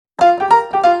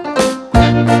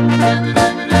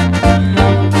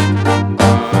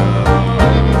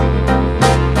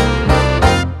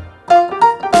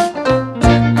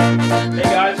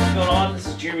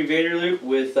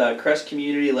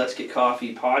Community Let's Get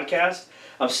Coffee podcast.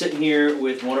 I'm sitting here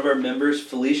with one of our members,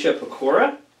 Felicia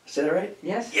Pecora. Is that right?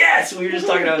 Yes. Yes! We were just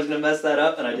talking, I was going to mess that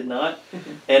up, and I did not.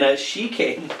 And she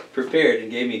came prepared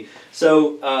and gave me.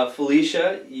 So,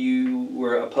 Felicia, you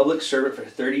were a public servant for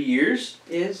 30 years.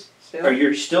 Is, still. Or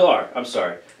you still are, I'm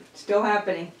sorry. Still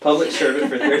happening. Public servant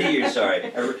for 30 years,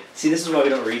 sorry. See, this is why we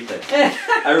don't read things.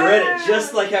 I read it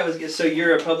just like I was. So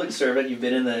you're a public servant. You've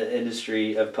been in the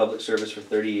industry of public service for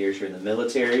 30 years. You're in the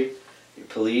military, you're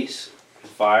police,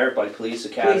 fire, like police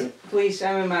academy. Police.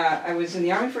 I was in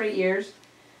the Army for 8 years.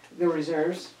 The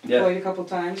reserves. Deployed a couple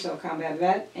times, so combat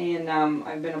vet. And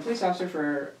I've been a police officer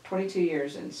for 22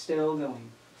 years and still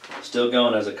going. Still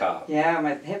going as a cop. Yeah,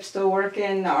 my hip's still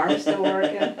working, the arm's still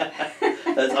working.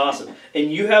 That's awesome.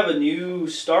 And you have a new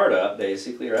startup,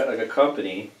 basically, right? Like a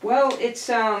company. Well, it's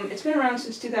been around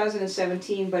since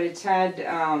 2017, but it's had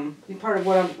part of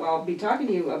what I'll be talking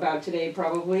to you about today,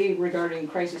 probably regarding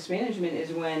crisis management,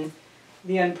 is when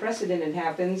the unprecedented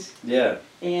happens. Yeah.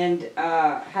 And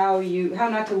how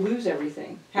not to lose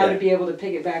everything, how to be able to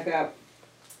pick it back up.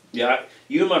 Yeah,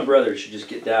 you and my brother should just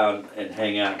get down and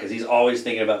hang out because he's always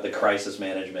thinking about the crisis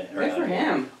management around Good for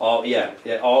him.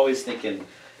 Always thinking,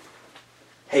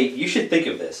 hey, you should think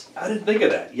of this. I didn't think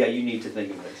of that. Yeah, you need to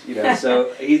think of this. You know,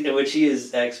 so he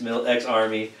is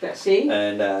ex-army. See?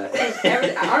 And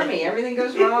Army, everything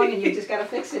goes wrong, and you just got to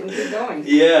fix it and keep going.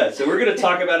 Yeah, so we're going to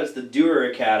talk about it's the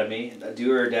Doer Academy,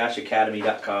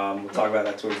 doer-academy.com. We'll talk about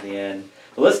that towards the end.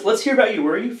 But let's hear about you.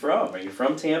 Where are you from? Are you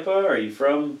from Tampa? Are you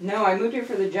from? No, I moved here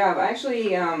for the job.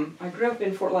 Actually, I grew up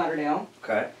in Fort Lauderdale.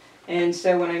 Okay. And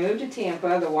so when I moved to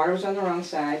Tampa, the water was on the wrong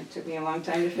side. It took me a long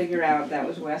time to figure out that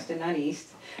was west and not east.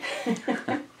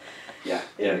 Yeah.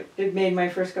 It made my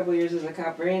first couple of years as a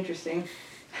cop very interesting,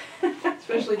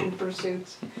 especially in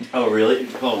pursuits. Oh, really?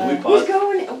 Oh, we He's paused.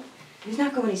 going. Oh, he's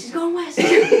not going east. He's going west.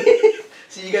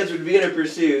 So you guys would be in a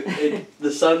pursuit, and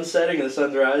the sun's setting and the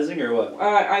sun's rising, or what?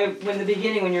 In the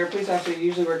beginning, when you're a police officer, you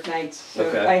usually work nights, so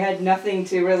okay. I had nothing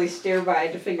to really steer by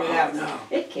to figure it out. No.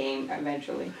 It came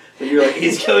eventually. So you're like,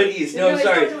 he's going east. No, I'm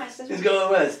sorry. He's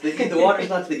going west. The water's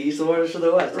not to the east, the water's to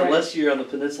the west. Right. Unless you're on the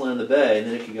peninsula and the bay, and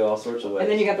then it can go all sorts of ways.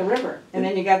 And then you got the river, and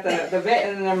then you got the bay,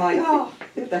 and then I'm like, oh,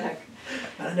 what the heck?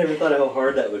 I never thought how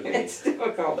hard that would be. It's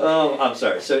difficult. Oh, I'm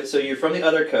sorry. So you're from the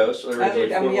other coast, originally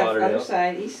Fort Lauderdale. Other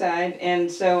side, east side,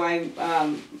 and so I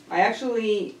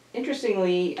actually,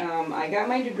 interestingly, I got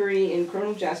my degree in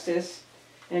criminal justice,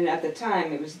 and at the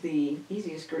time it was the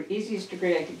easiest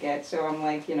degree I could get. So I'm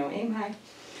like, aim high,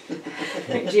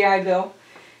 GI Bill,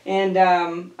 and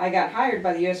I got hired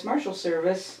by the U.S. Marshal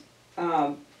Service,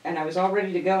 and I was all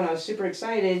ready to go, and I was super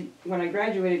excited when I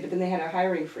graduated. But then they had a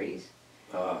hiring freeze.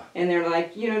 And they're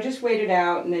like, just wait it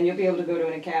out, and then you'll be able to go to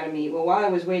an academy. Well, while I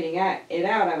was waiting it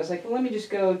out, I was like, well, let me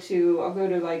just I'll go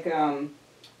to like an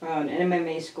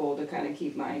MMA school to kind of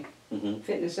keep my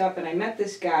fitness up. And I met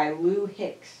this guy, Lou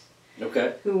Hicks,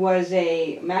 who was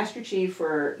a Master Chief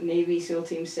for Navy SEAL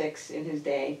Team 6 in his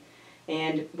day,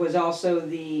 and was also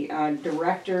the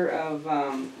director of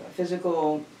the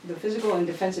physical and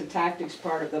defensive tactics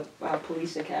part of the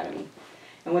police academy.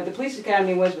 And what the police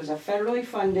academy was a federally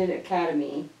funded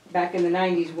academy back in the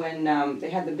 90s when they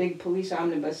had the big police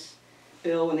omnibus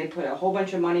bill, when they put a whole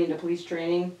bunch of money into police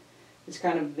training. It's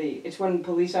when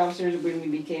police officers, when we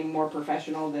became more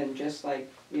professional than just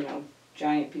like,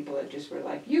 giant people that just were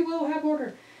like, you will have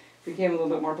order. Became a little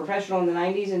bit more professional in the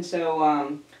 90s, and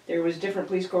so there was different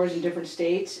police corps in different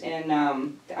states, and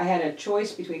I had a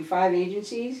choice between 5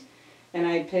 agencies. And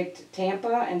I picked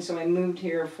Tampa, and so I moved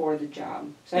here for the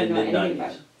job. So I didn't know anything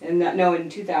about it. In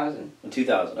 2000. In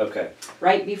 2000, okay.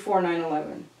 Right before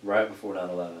 9/11. Right before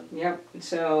 9/11. Yep.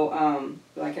 So,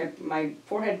 my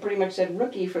forehead pretty much said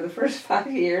rookie for the first 5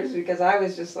 years because I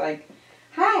was just like,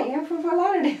 "Hi, I'm from Fort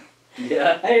Lauderdale."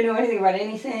 Yeah. I didn't know anything about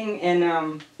anything, and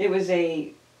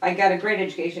I got a great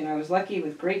education. I was lucky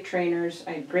with great trainers.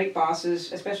 I had great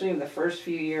bosses, especially in the first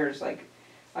few years. Like,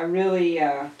 I really,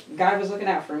 God was looking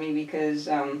out for me because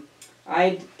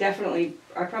I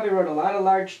probably wrote a lot of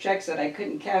large checks that I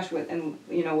couldn't cash with, and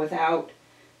without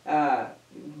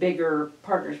bigger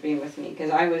partners being with me,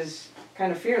 because I was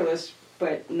kind of fearless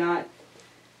but not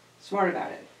smart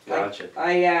about it. Gotcha.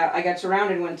 I got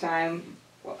surrounded one time.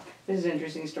 Well, this is an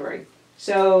interesting story.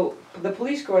 So the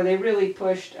police corps, they really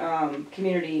pushed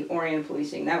community-oriented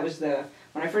policing. That was when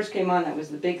I first came on, that was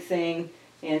the big thing.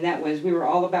 And we were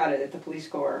all about it at the police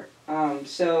corps.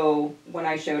 So when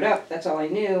I showed up, that's all I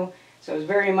knew. So it was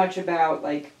very much about,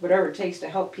 like, whatever it takes to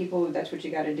help people, that's what you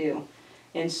got to do.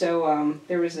 And so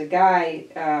there was a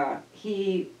guy,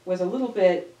 he was a little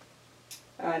bit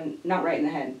not right in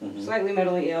the head, slightly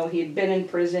mentally ill. He had been in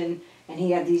prison, and he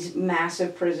had these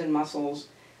massive prison muscles.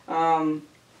 And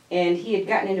he had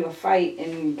gotten into a fight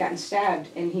and gotten stabbed,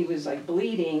 and he was, like,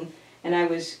 bleeding. And I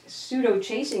was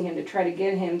pseudo-chasing him to try to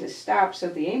get him to stop so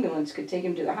the ambulance could take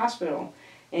him to the hospital.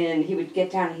 And he would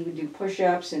get down and he would do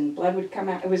push-ups and blood would come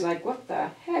out. It was like, what the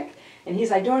heck? And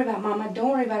he's like, don't worry about it, Mama. Don't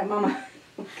worry about it, Mama.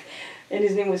 And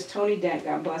his name was Tony Dent,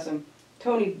 God bless him.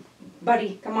 Tony,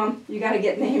 buddy, come on. You got to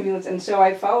get in the ambulance. And so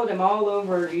I followed him all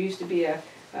over. There used to be a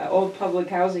old public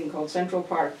housing called Central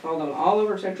Park. Followed him all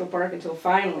over Central Park until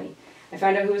finally I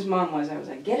found out who his mom was. I was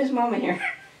like, get his mom in here.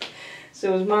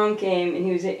 So his mom came,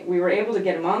 and we were able to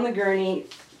get him on the gurney.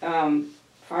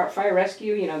 Fire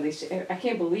rescue, you know, I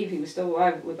can't believe he was still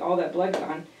alive with all that blood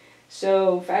gone.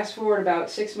 So fast forward about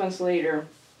 6 months later,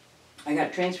 I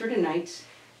got transferred to nights,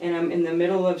 and I'm in the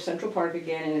middle of Central Park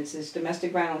again, and it's this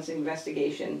domestic violence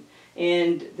investigation.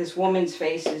 And this woman's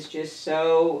face is just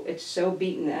it's so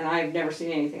beaten, and I've never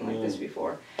seen anything like this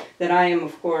before. That I am,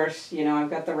 of course, you know, I've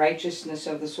got the righteousness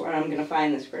of the sword, I'm going to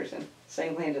find this person,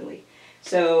 single-handedly.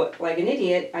 So, like an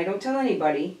idiot, I don't tell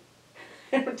anybody.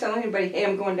 I don't tell anybody, hey,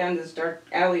 I'm going down to this dark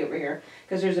alley over here,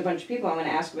 because there's a bunch of people. I'm going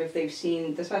to ask them if they've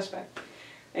seen the suspect.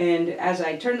 And as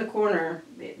I turned the corner,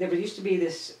 there used to be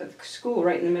this school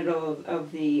right in the middle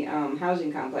of the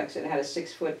housing complex. It had a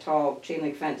 6-foot-tall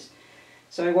chain-link fence.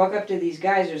 So I walk up to these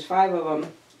guys, there's 5 of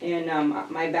them,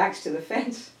 and my back's to the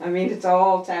fence. I mean, it's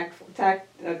all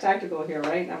tactical here,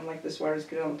 right? I'm like the smartest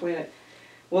kid on the planet.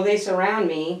 Well, they surround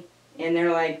me, and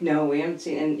they're like, no, we haven't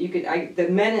seen, and the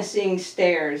menacing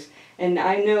stares. And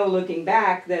I know, looking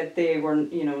back, that they were,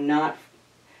 you know,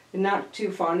 not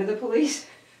too fond of the police.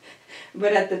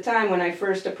 But at the time when I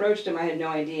first approached them, I had no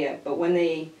idea. But when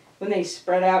they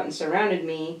spread out and surrounded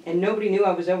me, and nobody knew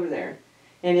I was over there,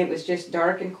 and it was just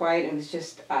dark and quiet, and it was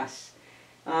just us.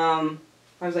 I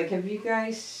was like, have you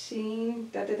guys seen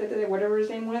whatever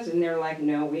his name was? And they're like,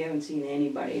 no, we haven't seen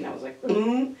anybody. And I was like,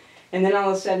 And then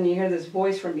all of a sudden you hear this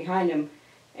voice from behind him.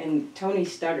 And Tony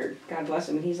stuttered, God bless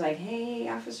him, and he's like, hey,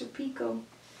 Officer Pico,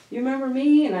 you remember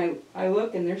me? And I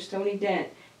look, and there's Tony Dent.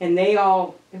 And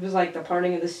it was like the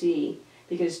parting of the sea.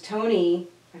 Because Tony,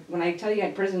 when I tell you he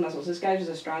had prison muscles, this guy was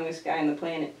the strongest guy on the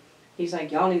planet. He's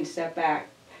like, y'all need to step back.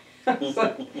 I was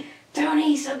like,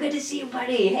 Tony, so good to see you,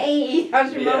 buddy. Hey,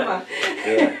 how's your mama?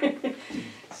 Yeah.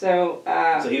 So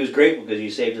he was grateful because you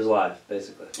saved his life,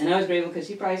 basically. And I was grateful because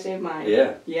he probably saved mine.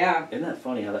 Yeah. Yeah. Isn't that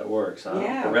funny how that works, huh?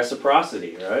 Yeah. The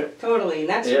reciprocity, right? Totally. And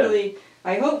that's really,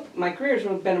 I hope my career's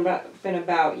been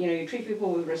about, you know, you treat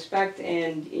people with respect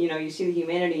and, you know, you see the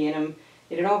humanity in them,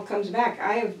 and it all comes back.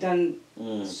 I have done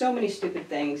so many stupid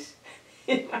things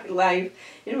in my life,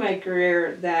 in my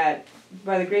career, that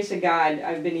by the grace of God,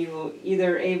 I've been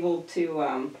either able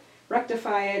to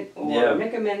rectify it or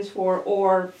make amends for,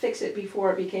 or fix it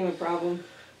before it became a problem.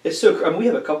 It's so. I mean, we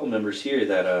have a couple members here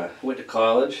that went to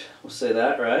college. We'll say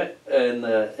that, right?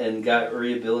 And got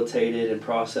rehabilitated and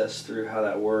processed through how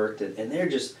that worked, and they're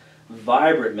just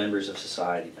vibrant members of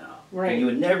society now. Right. And you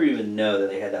would never even know that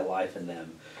they had that life in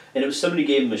them. And it was somebody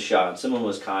gave them a shot. Someone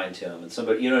was kind to them, and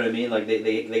somebody, you know what I mean? Like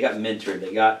they got mentored.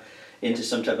 They got into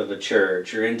some type of a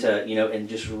church or into, you know, and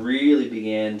just really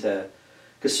began to.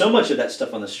 Because so much of that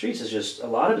stuff on the streets is just, a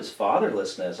lot of it's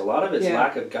fatherlessness, a lot of it's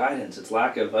lack of guidance, it's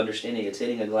lack of understanding, it's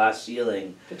hitting a glass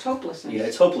ceiling. It's hopelessness. Yeah,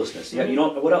 it's hopelessness. You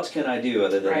don't. What else can I do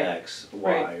other than X,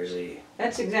 Y, or Z?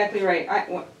 That's exactly right.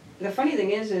 The funny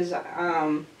thing is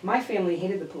my family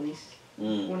hated the police.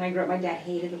 When I grew up, my dad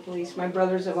hated the police. My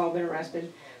brothers have all been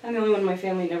arrested. I'm the only one in my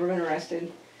family never been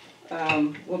arrested.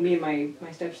 Well, me and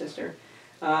my stepsister.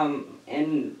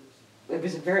 And it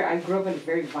was I grew up in a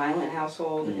very violent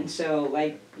household, and so,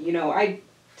 like, you know,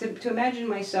 to imagine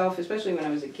myself, especially when I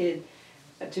was a kid,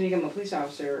 to become a police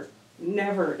officer,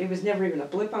 it was never even a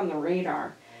blip on the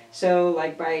radar. So,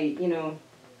 like, by, you know,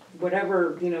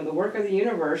 whatever, you know, the work of the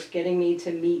universe, getting me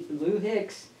to meet Lou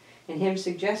Hicks, and him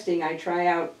suggesting I try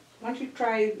out, why don't you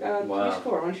try police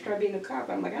corps, why don't you try being a cop?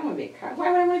 I'm like, I don't want to be a cop.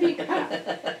 Why would I want to be a cop?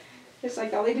 It's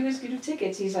like, all they do is do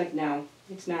tickets. He's like, no,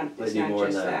 it's not just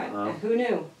that. Huh? Who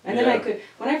knew? And then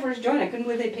when I first joined, I couldn't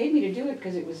believe they paid me to do it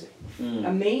because it was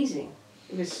amazing.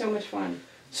 It was so much fun.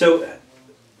 So,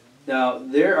 now,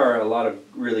 there are a lot of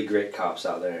really great cops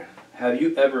out there. Have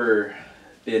you ever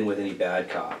been with any bad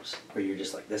cops where you're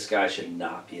just like, this guy should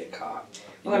not be a cop?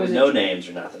 Well, no names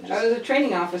or nothing. I was a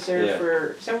training officer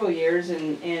for several years,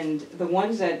 and the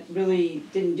ones that really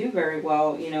didn't do very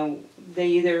well, you know,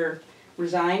 we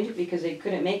resigned because they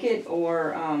couldn't make it,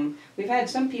 or we've had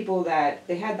some people that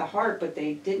they had the heart, but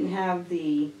they didn't have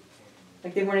the,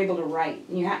 like they weren't able to write.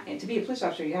 And to be a police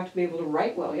officer, you have to be able to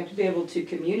write well. You have to be able to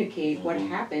communicate what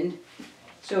happened.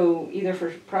 So either for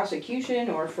prosecution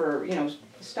or for,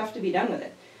 stuff to be done with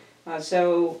it. I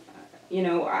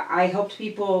helped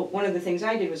people, one of the things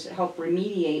I did was help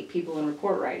remediate people in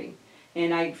report writing.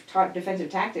 And I've taught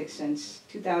defensive tactics since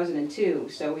 2002,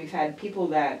 so we've had people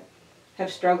that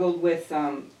have struggled with,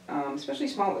 especially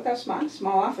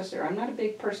small officer. I'm not a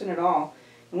big person at all.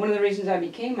 And one of the reasons I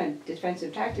became a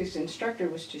defensive tactics instructor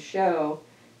was to show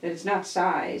that it's not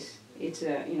size. It's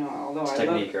although it's I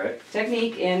technique, love right?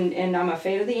 technique, and I'm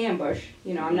afraid of the ambush.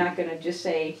 I'm not going to just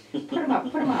say, put them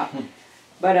up.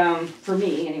 But for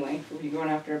me, anyway, for you going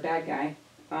after a bad guy.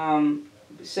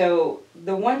 So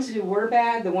the ones who were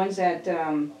bad, the ones that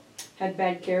had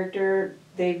bad character,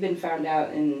 they've been found out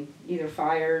and either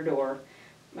fired or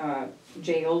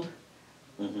jailed,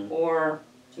 or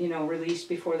released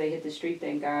before they hit the street.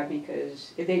 Thank God,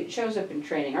 because it shows up in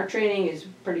training. Our training is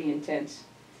pretty intense.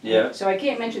 Yeah. So I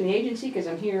can't mention the agency because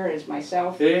I'm here as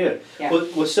myself. Yeah. Yeah.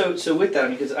 Well, so with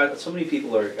that, because so many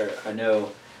people are, I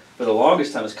know, for the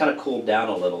longest time, it's kind of cooled down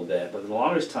a little bit, but for the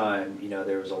longest time,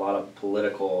 there was a lot of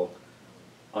political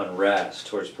unrest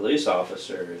towards police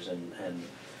officers and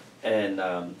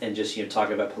just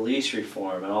talking about police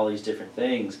reform and all these different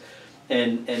things,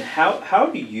 and how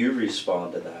do you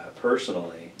respond to that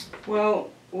personally?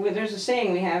 Well, there's a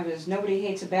saying we have is nobody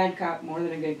hates a bad cop more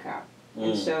than a good cop.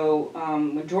 And so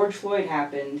when George Floyd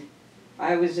happened,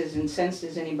 I was as incensed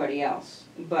as anybody else,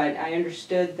 but I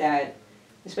understood that,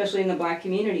 especially in the black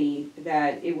community,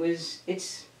 that it's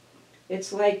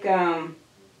like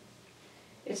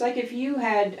if you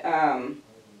had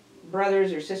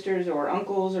brothers or sisters or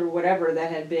uncles or whatever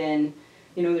that had been,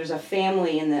 there's a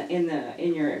family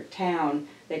in your town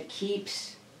that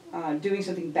keeps doing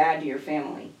something bad to your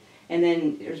family, and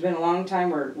then there's been a long time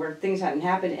where things hadn't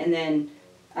happened, and then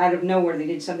out of nowhere they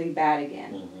did something bad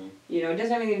again. It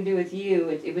doesn't have anything to do with you.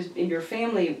 It was in your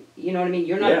family. You know what I mean?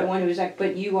 You're not the one who's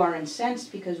but you are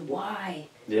incensed because why?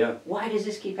 Yeah. Why does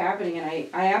this keep happening? And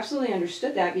I absolutely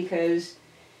understood that because,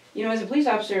 as a police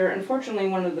officer, unfortunately,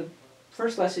 one of the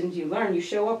first lessons you learn, you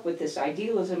show up with this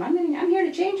idealism. I'm here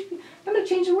to change. I'm going to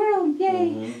change the world.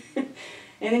 Yay!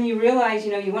 And then you realize,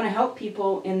 you want to help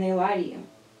people, and they lie to you,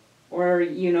 or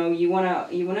you want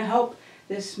to help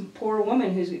this poor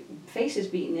woman whose face is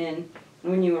beaten in.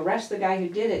 And when you arrest the guy who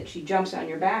did it, she jumps on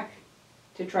your back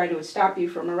to try to stop you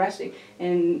from arresting.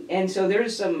 And so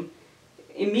there's some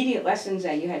immediate lessons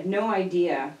that you had no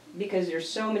idea, because there's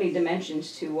so many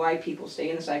dimensions to why people stay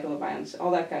in the cycle of violence,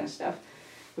 all that kind of stuff,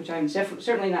 which I'm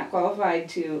certainly not qualified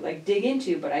to dig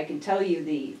into, but I can tell you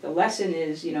the lesson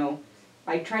is,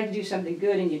 I tried to do something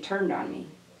good and you turned on me.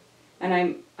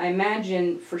 And I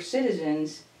imagine for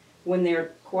citizens, when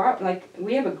they're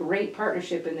we have a great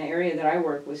partnership in the area that I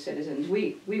work with citizens.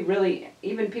 We really,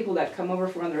 even people that come over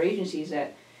from other agencies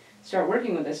that start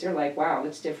working with us, they're like, wow,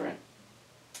 that's different.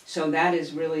 So that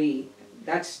is really,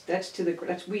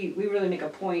 we really make a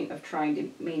point of trying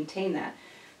to maintain that.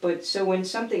 But so when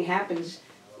something happens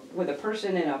with a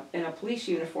person in a police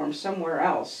uniform somewhere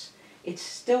else, it's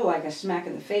still like a smack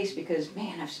in the face, because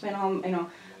man, I've spent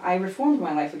I reformed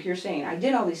my life, like you're saying. I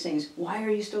did all these things. Why are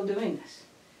you still doing this?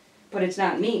 But it's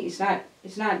not me. It's not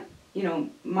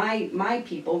my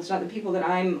people. It's not the people that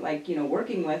I'm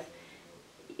working with.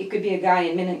 It could be a guy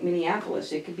in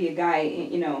Minneapolis. It could be a guy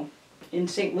in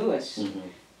St. Louis.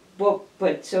 Well,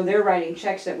 but so they're writing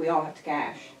checks that we all have to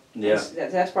cash. Yeah.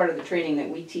 That's part of the training that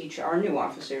we teach our new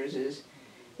officers is,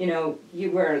 you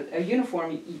wear a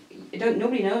uniform.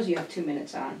 Nobody knows you have 2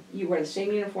 minutes on. You wear the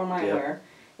same uniform I wear,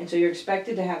 and so you're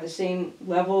expected to have the same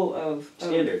level of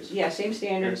standards. Same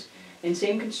standards. Yeah. And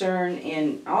same concern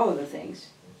in all of the things.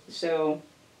 So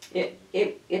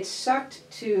it sucked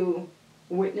to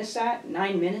witness that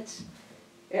 9 minutes.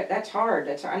 That's hard.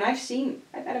 That's hard. And I've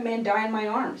had a man die in my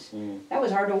arms. That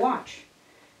was hard to watch.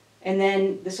 And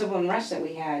then the civil unrest that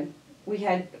we had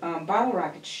bottle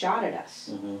rockets shot at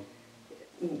us.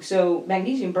 So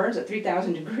magnesium burns at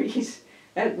 3,000 degrees.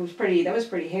 That was pretty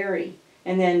hairy.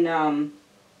 And then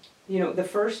the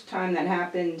first time that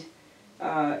happened,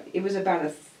 it was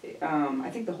about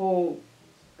I think the whole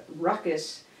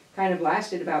ruckus kind of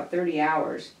lasted about 30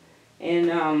 hours.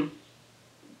 And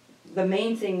the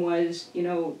main thing was,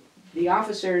 the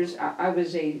officers, I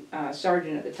was a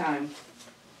sergeant at the time,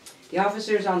 the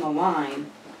officers on the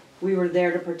line, we were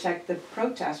there to protect the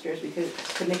protesters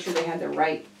to make sure they had the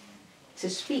right to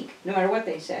speak, no matter what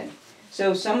they said.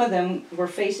 So some of them were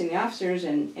facing the officers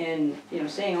and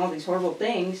saying all these horrible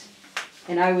things,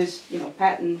 And I was,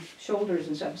 patting shoulders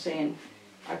and stuff, saying,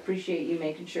 I appreciate you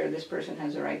making sure this person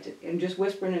has the right to, and just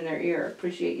whispering in their ear,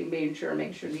 appreciate you making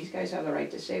sure these guys have the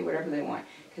right to say whatever they want,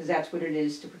 because that's what it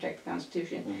is to protect the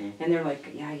Constitution. Mm-hmm. And they're like,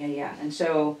 yeah. And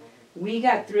so we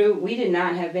got through, we did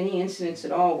not have any incidents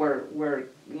at all where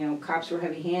cops were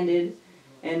heavy-handed.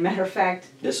 And matter of fact...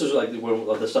 This was like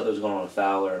the stuff that was going on with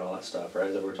Fowler and all that stuff, right?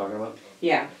 Is that what we're talking about?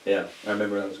 Yeah. Yeah, I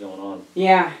remember that was going on.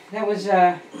 Yeah, that was...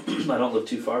 I don't live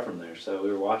too far from there, so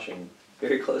we were watching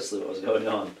very closely what was going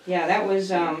on. Yeah, that was...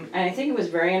 and I think it was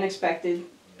very unexpected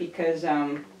because...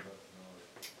 I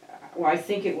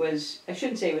think it was... I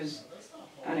shouldn't say it was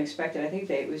unexpected. I think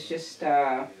that it was just...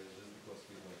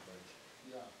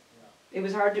 it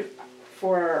was hard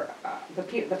for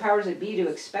the powers that be to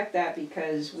expect that,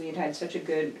 because we had such a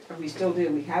good, or we still do,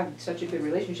 we have such a good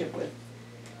relationship with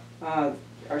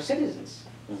our citizens.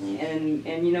 Mm-hmm.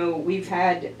 And we've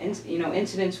had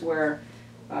incidents where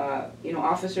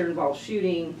officer involved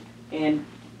shooting, and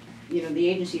the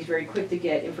agency is very quick to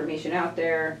get information out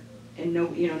there, and no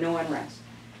unrest.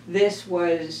 This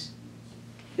was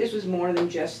more than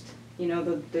just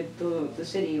the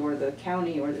city or the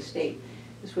county or the state.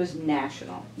 This was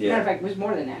national. Yeah. Matter of fact, it was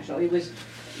more than national. It was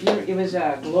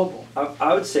global.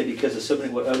 I would say because of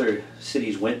something what other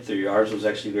cities went through, ours was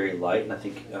actually very light, and I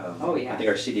think I think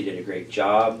our city did a great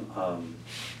job.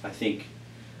 I think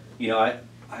I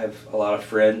have a lot of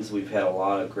friends. We've had a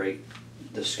lot of great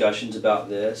discussions about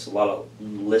this. A lot of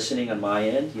listening on my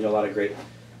end. A lot of great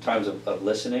times of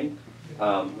listening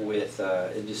with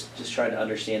and just trying to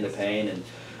understand the pain. And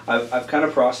I've kind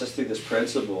of processed through this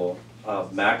principle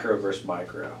of macro versus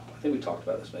micro. I think we talked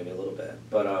about this maybe a little bit,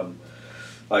 but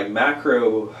like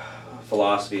macro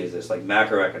philosophy is this, like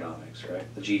macroeconomics, right?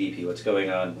 The GDP, what's going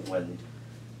on when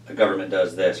a government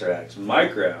does this or acts.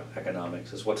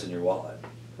 Microeconomics is what's in your wallet,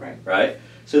 right?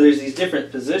 So there's these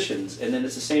different positions, and then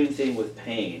it's the same thing with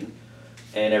pain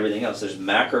and everything else. There's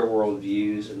macro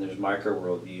worldviews and there's micro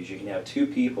worldviews. You can have two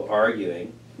people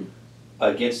arguing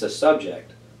against a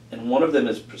subject, and one of them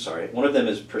is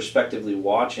prospectively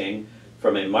watching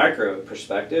from a micro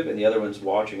perspective, and the other one's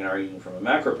watching and arguing from a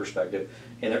macro perspective,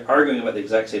 and they're arguing about the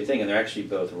exact same thing, and they're actually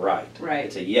both right.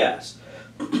 It's a yes.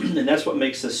 And that's what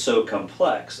makes this so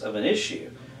complex of an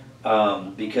issue,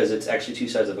 because it's actually two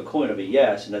sides of a coin of a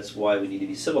yes, and that's why we need to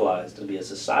be civilized and be a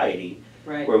society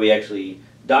where we actually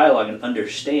dialogue and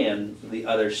understand the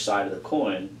other side of the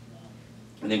coin,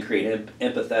 and then create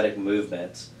empathetic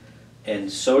movements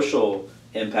and social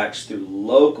impacts through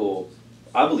local,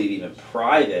 I believe even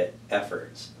private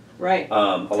efforts. I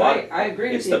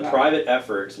agree with you. It's the private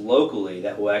efforts locally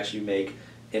that will actually make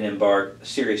and embark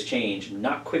serious change,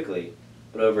 not quickly,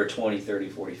 but over a 20, 30,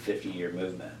 40, 50-year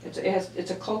movement.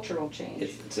 It's a cultural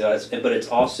change. But it's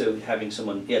also having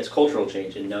someone, it's cultural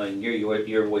change and knowing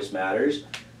your voice matters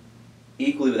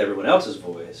equally with everyone else's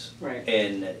voice.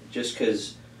 And just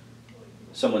because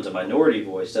someone's a minority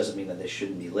voice doesn't mean that they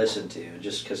shouldn't be listened to. And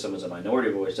just because someone's a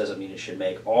minority voice doesn't mean it should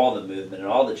make all the movement and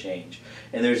all the change.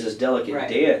 And there's this delicate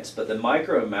dance, but the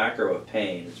micro and macro of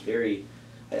pain is very,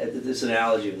 this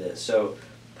analogy of this. So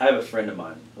I have a friend of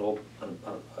mine,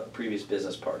 a previous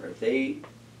business partner. They,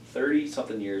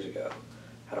 30-something years ago,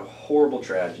 had a horrible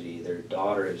tragedy. Their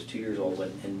daughter, who was 2 years old,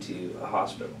 went into a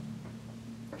hospital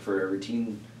for a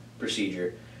routine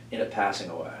procedure, ended up passing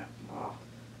away.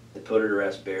 They put her to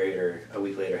rest, buried her. A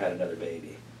week later, had another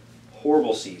baby.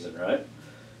 Horrible season, right?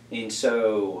 And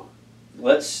so,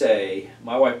 let's say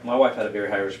my wife had a very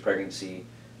high-risk pregnancy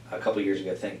a couple years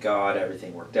ago. Thank God,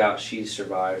 everything worked out. She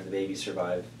survived. The baby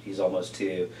survived. He's almost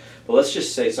 2. But let's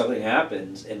just say something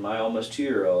happens, and my almost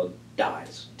 2-year-old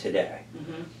dies today.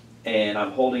 And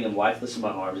I'm holding him lifeless in my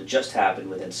arms. It just happened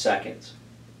within seconds.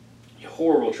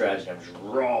 Horrible tragedy. I'm just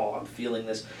raw. I'm feeling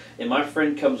this. And my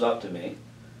friend comes up to me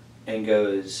and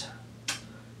goes,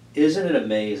 "Isn't it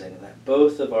amazing that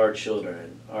both of our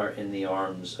children are in the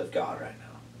arms of God right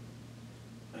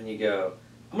now?" And you go,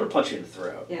 I'm going to punch you in the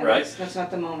throat, right? That's not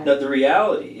the moment. The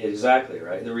reality, exactly,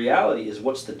 right? The reality is,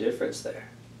 what's the difference there?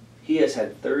 He has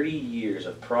had 30 years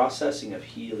of processing, of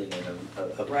healing, and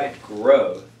of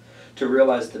growth to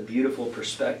realize the beautiful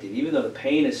perspective. Even though the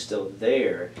pain is still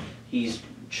there, he's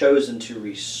chosen to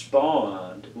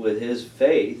respond with his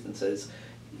faith and says,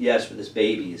 yes, for this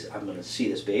baby, I'm going to see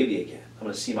this baby again. I'm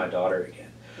going to see my daughter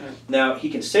again. Now, he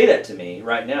can say that to me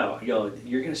right now.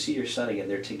 You're going to see your son again.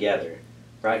 They're together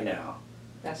right now.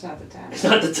 That's not the time. It's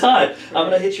not the time. I'm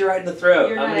going to hit you right in the throat.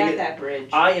 You're not at that bridge.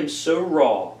 I am so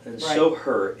raw and so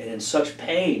hurt and in such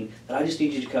pain that I just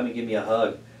need you to come and give me a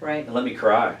hug and let me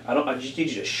cry. I just need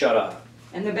you to shut up.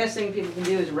 And the best thing people can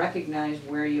do is recognize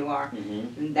where you are.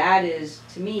 And that is,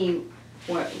 to me,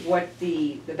 what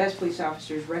the best police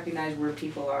officers recognize where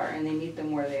people are, and they meet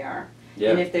them where they are.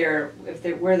 Yeah. And if they're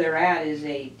where they're at is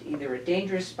either a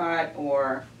dangerous spot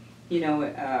or,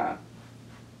 not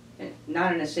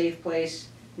in a safe place,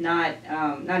 not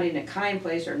in a kind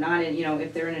place, or not in,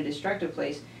 if they're in a destructive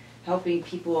place, helping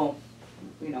people,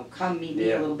 come meet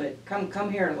me a little bit,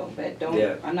 come here a little bit,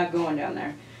 I'm not going down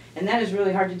there. And that is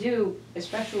really hard to do,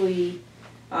 especially,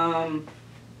 in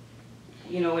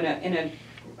a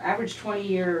average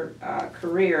 20-year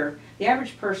career. The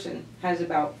average person has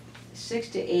about 6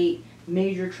 to 8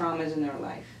 major traumas in their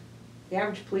life. The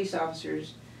average police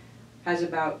officers has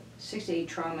about 6 to 8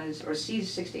 traumas, or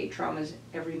sees 6 to 8 traumas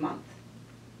every month.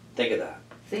 Think of that.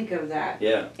 Think of that.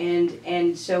 Yeah.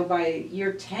 And so by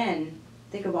year 10,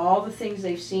 think of all the things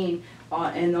they've seen,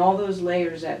 and all those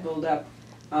layers that build up.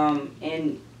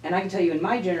 And I can tell you, in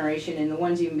my generation, and the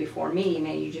ones even before me,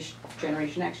 man,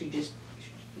 Generation X, you just,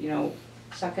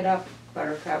 suck it up,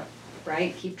 buttercup,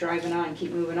 right? Keep driving on,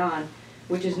 keep moving on,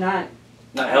 which is not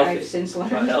healthy. I've since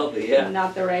learned. Not healthy, yeah.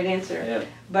 Not the right answer. Yeah.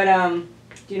 But,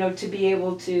 to be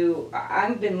able to,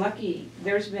 I've been lucky.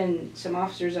 There's been some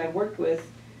officers I've worked with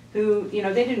who, they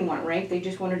didn't want rank, they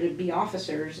just wanted to be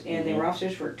officers, and they were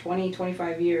officers for 20,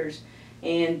 25 years.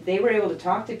 And they were able to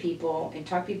talk people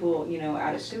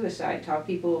out of suicide, talk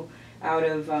people out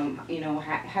of,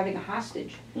 having a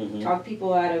hostage, talk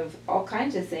people out of all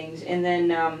kinds of things. And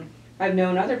then I've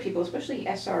known other people, especially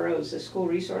SROs, the school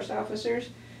resource officers,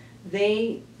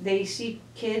 they see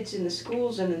kids in the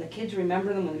schools, and then the kids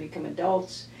remember them when they become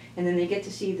adults. And then they get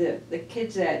to see the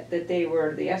kids that they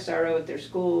were the SRO at their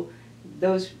school,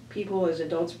 those people as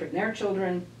adults bring their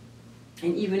children.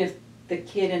 And even if the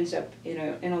kid ends up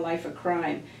in a life of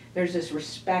crime, there's this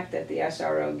respect that the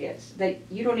SRO gets that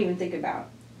you don't even think about.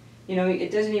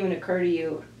 It doesn't even occur to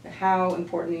you how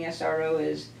important the SRO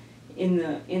is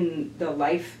in the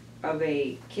life of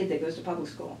a kid that goes to public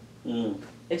school.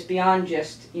 It's beyond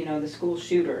just the school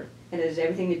shooter. It has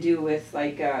everything to do with,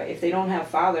 like, if they don't have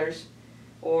fathers,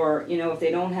 or if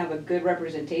they don't have a good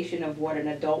representation of what an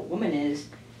adult woman is,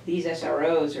 these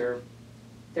SROs are.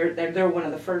 They're one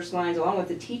of the first lines, along with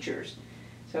the teachers.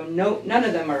 So none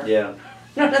of them are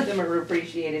none of them are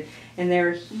appreciated, and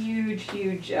they're huge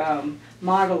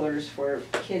modelers for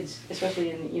kids, especially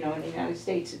in the United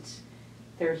States.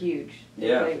 They're huge. They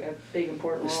play a big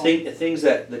important role. Things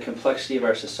that the complexity of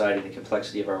our society, the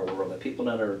complexity of our world, that people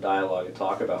don't ever dialogue and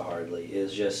talk about hardly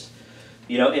is just,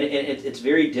 and it's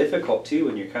very difficult too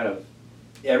when you're kind of,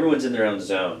 everyone's in their own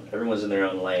zone, everyone's in their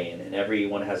own lane, and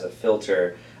everyone has a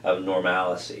filter of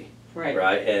normalcy. Right?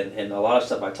 And a lot of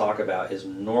stuff I talk about is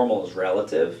normal is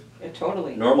relative. Yeah,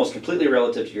 totally. Normal is completely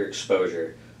relative to your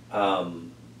exposure.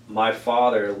 My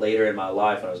father, later in my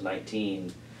life, when I was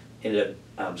 19, ended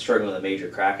up struggling with a major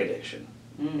crack addiction.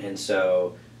 And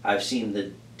so I've seen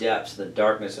the depths, the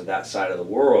darkness of that side of the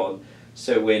world.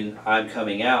 So when I'm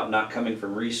coming out, not coming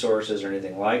from resources or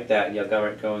anything like that,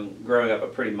 growing up a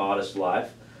pretty modest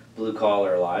life,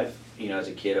 blue-collar life, as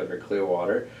a kid over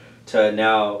Clearwater, to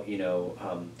now,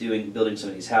 building some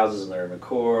of these houses in Larry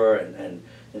McCore and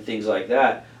things like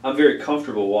that, I'm very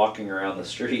comfortable walking around the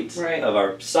streets of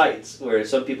our sites, where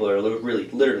some people are really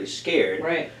literally scared.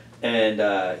 Right. And,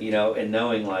 and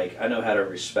knowing, I know how to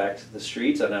respect the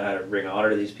streets, I know how to bring honor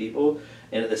to these people,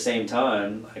 and at the same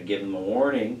time, I give them a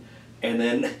warning, and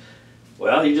then,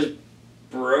 you just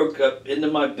broke up into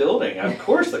my building. Of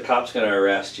course the cop's going to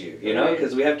arrest you,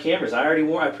 because we have cameras. I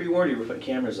pre-warned you, we're putting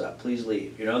cameras up, please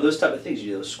leave. Those type of things.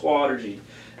 You do those squatters,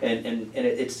 and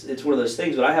it's one of those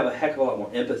things, but I have a heck of a lot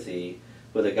more empathy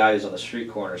with a guy who's on the street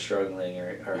corner struggling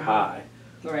or high.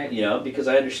 Right. Because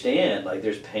I understand,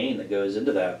 there's pain that goes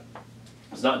into that.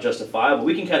 It's not justifiable.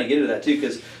 We can kind of get into that too,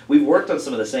 because we've worked on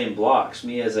some of the same blocks,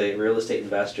 me as a real estate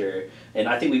investor, and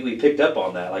I think we picked up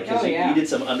on that. You did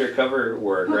some undercover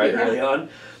work early on,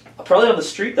 probably on the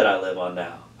street that I live on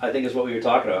now, I think is what we were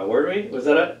talking about, weren't we? Was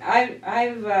that it?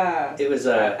 I've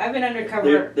been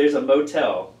undercover. There's a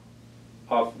motel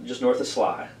off just north of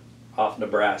Sly, off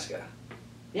Nebraska.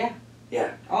 Yeah.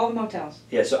 Yeah. All the motels.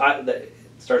 Yeah, so it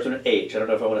starts with an H. I don't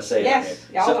know if I want to say it on here.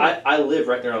 Yeah, so I live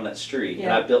right there on that street,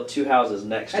 and I built 2 houses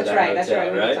next to that hotel. That's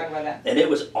right. We can talk about that. And it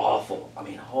was awful. I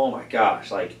mean, oh my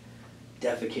gosh,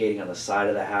 defecating on the side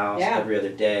of the house every other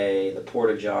day, the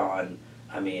porta-john.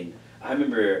 I mean, I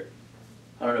remember,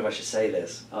 I don't know if I should say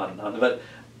this, but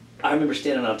I remember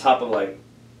standing on top of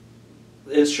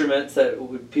instruments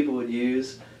that people would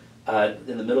use,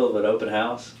 in the middle of an open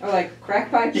house. Oh, like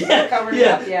crack pipes Yeah, covered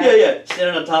yeah, up? yeah.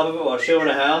 Standing on top of it while showing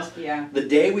a house. Yeah. The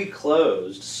day we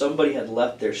closed, somebody had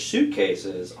left their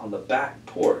suitcases on the back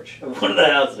porch of one of the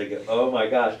houses. I go, oh my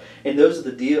gosh! And those are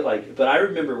the deal. Like, but I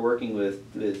remember working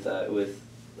with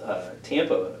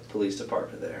Tampa Police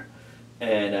Department there,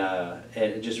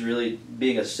 and just really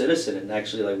being a citizen and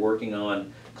actually like working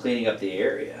on cleaning up the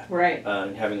area. Right.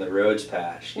 And having the roads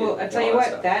patched. Well, I tell you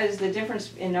what, that is the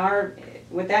difference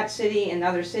with that city and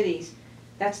other cities.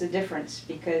 That's the difference,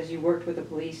 because you worked with the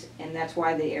police, and that's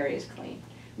why the area is clean.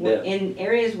 Yeah. In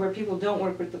areas where people don't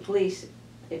work with the police,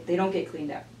 if they don't get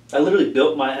cleaned up. I literally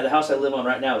built the house I live on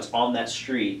right now. It's on that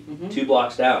street, 2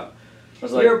 blocks down. I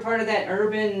was like, you're part of that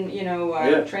urban,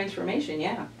 transformation.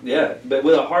 Yeah. Yeah, but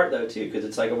with a heart though too, because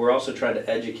it's like we're also trying to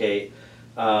educate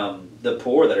the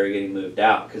poor that are getting moved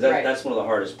out, because that's one of the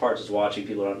hardest parts, is watching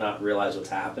people not realize what's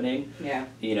happening. Yeah.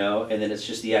 And then it's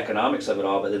just the economics of it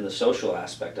all, but then the social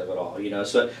aspect of it all.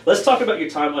 So let's talk about your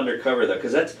time undercover though,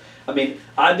 because I've been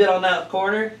on that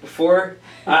corner before.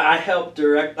 I helped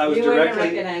direct. I was you directly.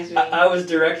 Recognize me. I was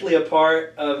directly a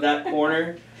part of that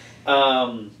corner.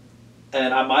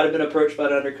 And I might have been approached by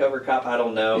an undercover cop, I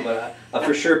don't know, but I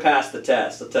for sure passed the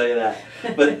test, I'll tell you that.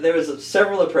 But there was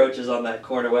several approaches on that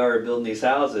corner while we were building these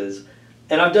houses.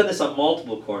 And I've done this on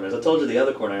multiple corners. I told you the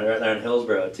other corner, right there in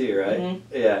Hillsborough too, right?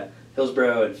 Mm-hmm. Yeah,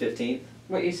 Hillsborough and 15th.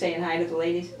 What, you saying hi to the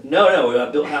ladies? No,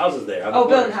 I built houses there.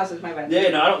 Building houses, my bad. Yeah,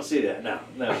 no, I don't see that, no.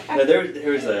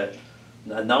 There was a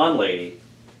non-lady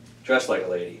dressed like a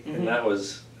lady, and that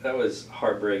was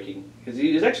heartbreaking, because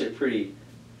he was actually a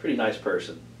pretty nice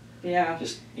person. Yeah.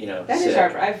 Just, That sick. is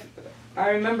hard. I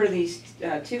remember these 2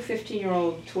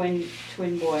 15-year-old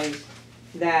twin boys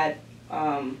that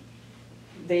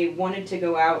they wanted to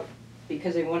go out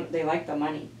because they liked the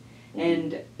money.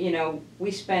 And,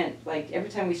 we spent, like, every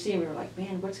time we see them, we were like,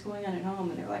 man, what's going on at home?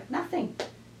 And they're like, nothing.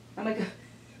 I'm like,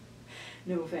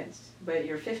 no offense, but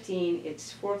you're 15,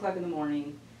 it's 4 o'clock in the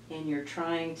morning, and you're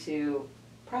trying to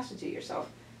prostitute yourself.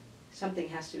 Something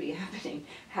has to be happening.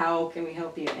 How can we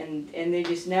help you? And they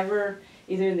just either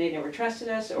they never trusted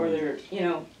us, or they're,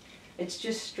 it's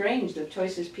just strange the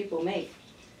choices people make.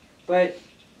 But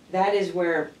that is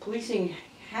where policing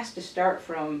has to start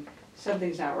from,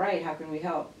 something's not right, how can we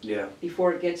help? Yeah.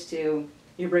 Before it gets to,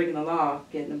 you're breaking the law,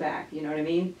 get in the back, you know what I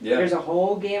mean? Yeah. There's a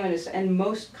whole gamut, and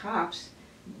most cops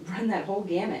run that whole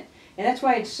gamut. And that's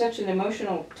why it's such an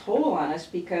emotional toll on us,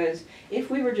 because if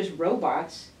we were just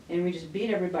robots, and we just beat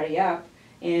everybody up,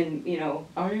 and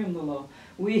I am the law,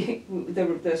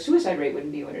 the suicide rate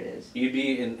wouldn't be what it is. You'd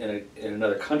be in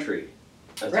another country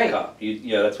as a cop.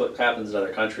 That's what happens in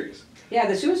other countries. Yeah,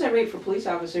 the suicide rate for police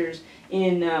officers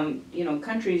in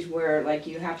countries where like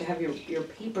you have to have your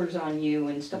papers on you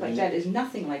and stuff like that is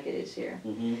nothing like it is here.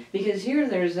 Because here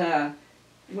there's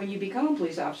when you become a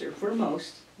police officer, for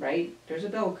most, right, there's a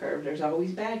bell curve. There's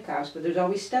always bad cops, but there's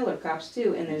always stellar cops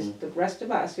too. And there's the rest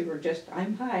of us who are just,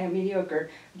 I'm mediocre,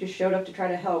 just showed up to try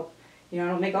to help. I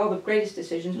don't make all the greatest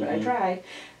decisions, but I try.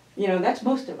 That's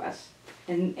most of us.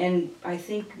 And I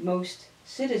think most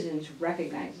citizens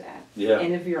recognize that. Yeah.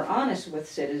 And if you're honest with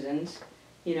citizens,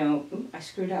 I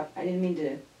screwed up. I didn't mean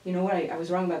to, I was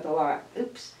wrong about the law.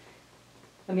 Oops.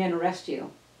 Let me unarrest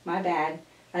you. My bad.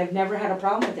 I've never had a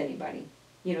problem with anybody.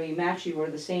 You match, you were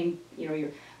the same, we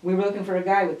were looking for a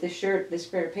guy with this shirt, this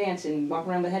pair of pants, and walk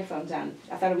around with headphones on.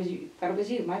 I thought it was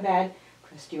you, my bad.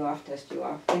 Test you off.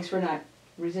 Thanks for not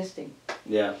resisting.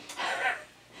 Yeah.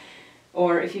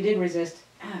 Or if you did resist,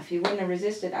 if you wouldn't have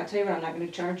resisted, I'll tell you what, I'm not going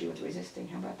to charge you with resisting.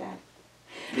 How about that?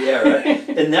 Yeah, right.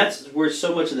 And that's where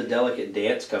so much of the delicate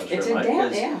dance comes from,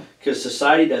 right? Yeah. Because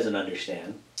society doesn't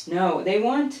understand. No, they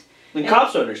want... And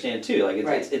cops don't understand too. Like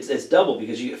it's double,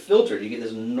 because you get filtered. You get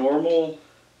this normal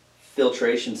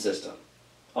filtration system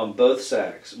on both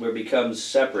sex, where it becomes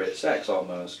separate sex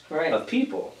almost of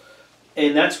people,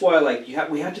 and that's why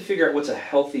we have to figure out what's a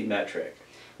healthy metric.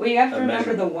 Well, you have to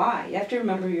remember the why. You have to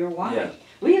remember your why. Yeah.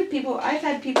 I've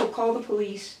had people call the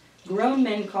police, grown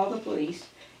men call the police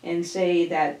and say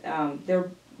that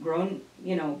their grown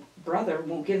brother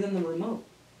won't give them the remote.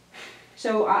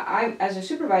 So I as a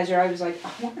supervisor, I was like,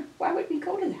 why would we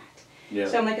go to that? Yeah.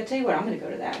 So I'm like, I'll tell you what, I'm going to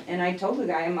go to that. And I told the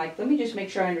guy, I'm like, let me just make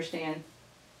sure I understand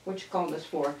what you called us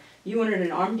for. You wanted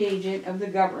an armed agent of the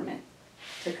government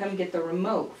to come get the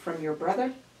remote from your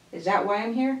brother? Is that why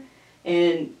I'm here?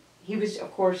 And he was,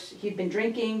 of course, he'd been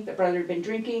drinking, the brother had been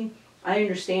drinking. I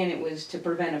understand it was to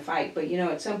prevent a fight, but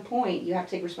at some point you have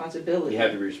to take responsibility. You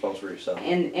have to be responsible for yourself.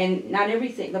 And not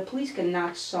everything, the police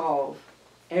cannot solve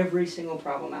every single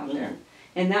problem out there.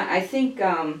 And that, I think,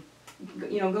 going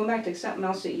back to something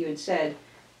else that you had said,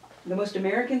 the most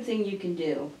American thing you can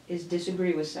do is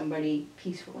disagree with somebody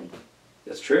peacefully.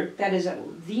 That's true. That is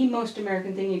the most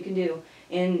American thing you can do.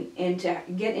 And to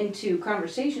get into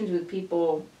conversations with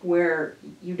people where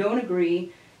you don't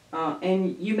agree,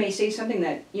 and you may say something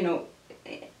that, you know,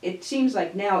 it seems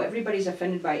like now everybody's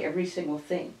offended by every single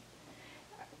thing.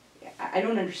 I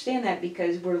don't understand that,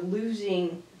 because we're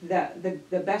losing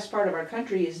the best part of our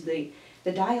country is the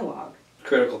dialogue.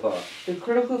 Critical thought. The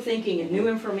critical thinking and new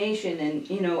information, and,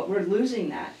 you know, we're losing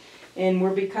that. And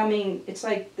we're becoming, it's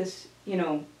like this, you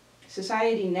know,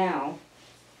 society now,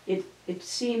 it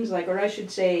seems like, or I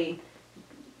should say,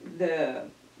 the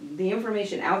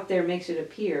information out there makes it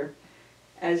appear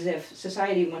as if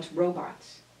society wants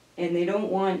robots, and they don't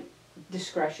want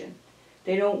discretion.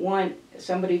 They don't want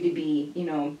somebody to be, you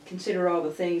know, consider all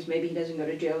the things, maybe he doesn't go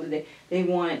to jail today.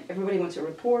 Everybody wants a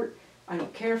report. I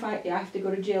don't care if I have to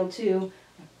go to jail too.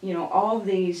 You know, all of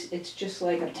these, it's just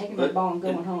like I'm taking my ball and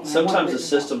going home. Sometimes the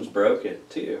system's broken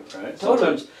too, right? Totally.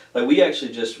 Sometimes, like we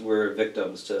actually just were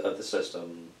victims of the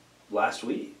system last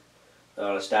week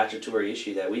on a statutory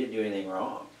issue that we didn't do anything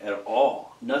wrong at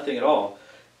all, nothing at all,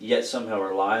 yet somehow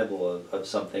we're liable of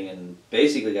something and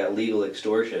basically got legal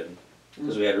extortion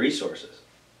because we had resources.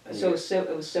 So it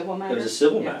was civil matter? It was a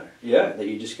civil matter, yeah, that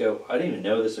you just go, I didn't even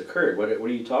know this occurred, what are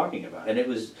you talking about? And it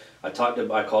was, I called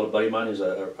a buddy of mine who's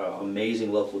an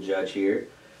amazing local judge here,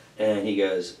 and he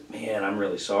goes, man, I'm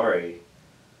really sorry.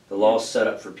 The law's set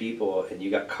up for people, and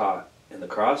you got caught in the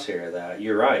crosshair of that.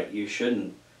 You're right, you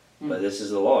shouldn't, but this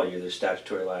is the law. There's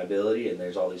statutory liability, and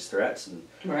there's all these threats, and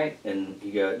right. And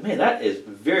you go, man, that is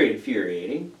very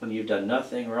infuriating when you've done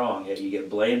nothing wrong, yet you get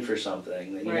blamed for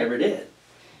something that you never did.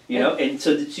 You know, and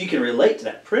so that you can relate to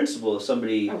that principle of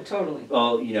somebody. Oh, totally.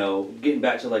 Well, you know, getting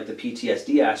back to like the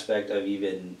PTSD aspect of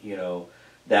even, you know,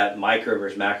 that micro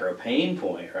versus macro pain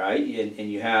point, right? And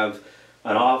you have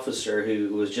an officer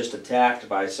who was just attacked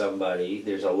by somebody.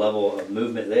 There's a level of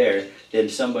movement there. Then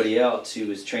somebody else who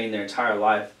was trained their entire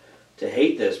life to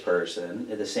hate this person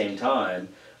at the same time.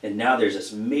 And now there's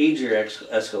this major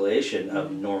escalation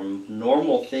of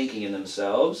normal thinking in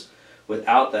themselves,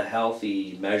 without the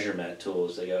healthy measurement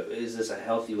tools. They go, is this a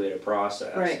healthy way to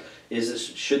process? Right.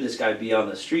 Should this guy be on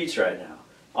the streets right now?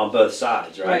 On both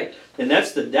sides, right? Right. And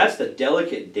that's the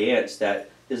delicate dance that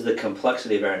is the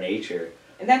complexity of our nature.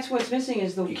 And that's what's missing,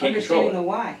 is the understanding the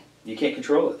why. You can't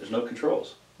control it. There's no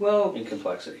controls in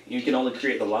complexity. You can only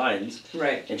create the lines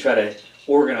and try to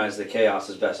organize the chaos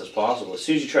as best as possible. As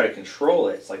soon as you try to control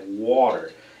it, it's like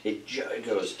water. It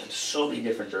goes in so many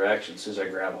different directions as soon as I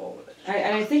grab a hold of it.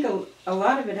 And I think a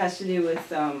lot of it has to do with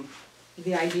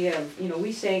the idea of, you know,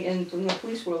 we say, in the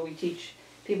police world, we teach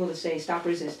people to say, stop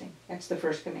resisting. That's the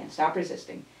first command, stop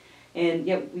resisting. And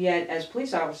yet as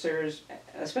police officers,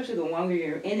 especially the longer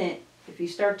you're in it, if you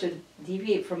start to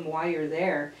deviate from why you're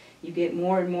there, you get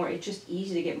more and more, it's just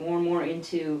easy to get more and more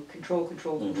into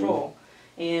control,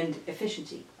 and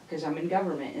efficiency, because I'm in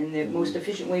government, and the most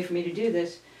efficient way for me to do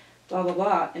this, blah, blah,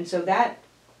 blah. And so that,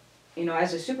 you know,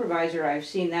 as a supervisor, I've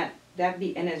seen that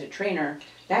be, and as a trainer,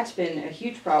 that's been a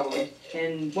huge problem.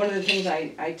 And one of the things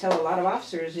I tell a lot of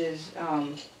officers is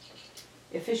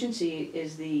efficiency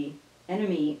is the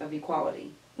enemy of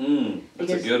equality.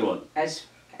 That's a good one.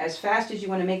 As fast as you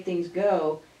want to make things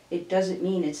go, it doesn't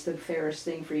mean it's the fairest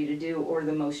thing for you to do or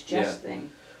the most just thing.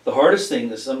 The hardest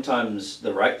thing is sometimes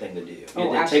the right thing to do.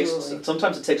 Absolutely.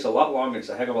 Sometimes it takes a lot longer. It's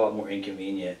a heck of a lot more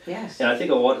inconvenient. Yes. And I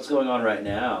think what's going on right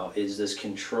now is this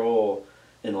control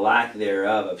and lack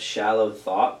thereof of shallow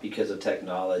thought because of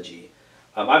technology.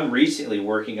 I'm recently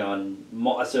working on,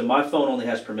 so my phone only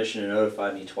has permission to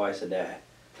notify me twice a day.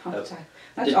 That's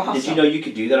awesome. Did you know you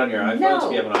could do that on your iPhone? No. So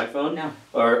if you have an iPhone? No.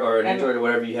 Or an Android or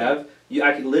whatever you have?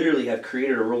 I could literally have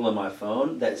created a rule on my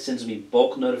phone that sends me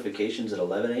bulk notifications at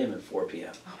 11 a.m. and 4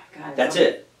 p.m. Oh my God. That's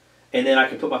it. And then I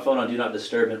can put my phone on Do Not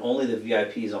Disturb, and only the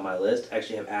VIPs on my list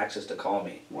actually have access to call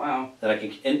me. Wow.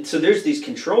 And so there's these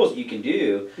controls that you can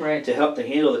do right. to help to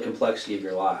handle the complexity of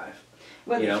your life.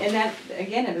 Well, you know? And that,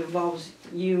 again, it involves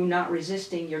you not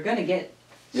resisting. You're going to get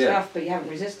stuff, but you haven't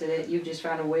resisted it. You've just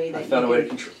found a way that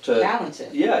to balance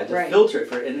it. Yeah, to filter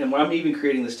it. And I'm even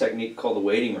creating this technique called the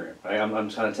waiting room. Right? I'm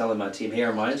kind of telling my team, hey,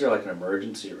 our minds are like an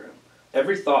emergency room.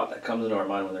 Every thought that comes into our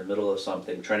mind when they're in the middle of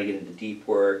something, trying to get into deep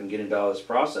work and get into all this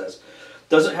process,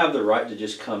 doesn't have the right to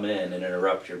just come in and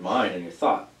interrupt your mind and your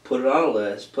thought. Put it on a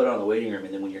list, put it on the waiting room,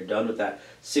 and then when you're done with that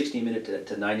 60-minute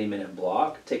to 90-minute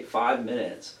block, take 5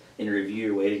 minutes and review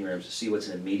your waiting rooms to see what's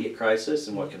an immediate crisis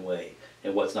and what can wait,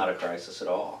 and what's not a crisis at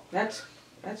all. That's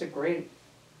a great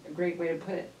way to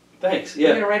put it. Thanks. Yeah.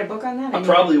 You're gonna write a book on that? I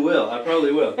probably will.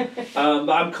 But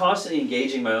I'm constantly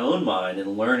engaging my own mind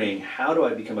and learning how do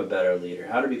I become a better leader?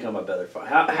 How to become a better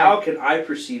father? How can I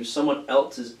perceive someone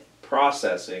else's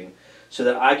processing so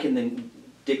that I can then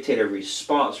dictate a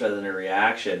response rather than a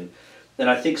reaction? And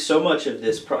I think so much of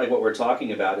this, probably what we're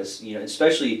talking about is,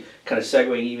 especially kind of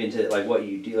segueing even to like what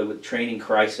you deal with training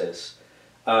crisis.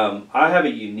 I have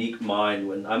a unique mind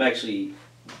when I'm actually,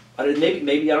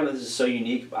 maybe I don't know if this is so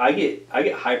unique, but I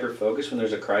get hyper focused when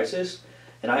there's a crisis,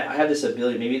 and I have this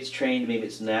ability. Maybe it's trained, maybe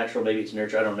it's natural, maybe it's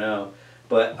nurture. I don't know,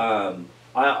 but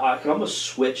I can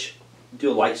almost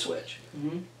do a light switch,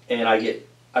 and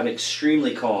I'm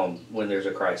extremely calm when there's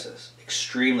a crisis.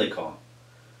 Extremely calm.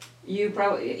 You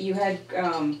had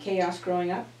chaos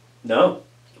growing up? No.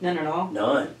 None at all?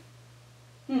 None.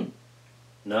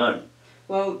 None.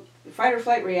 Well, fight or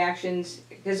flight reactions,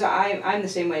 because I'm the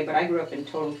same way, but I grew up in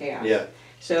total chaos. Yeah.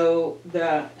 So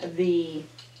the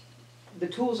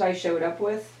tools I showed up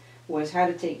with was how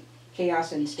to take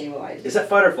chaos and stabilize it. Is that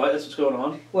fight or flight? That's what's going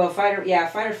on? Well, fight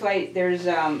or flight, there's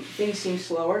things seem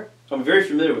slower. I'm very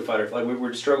familiar with fight or flight.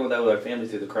 We're struggling with that with our family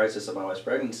through the crisis of my wife's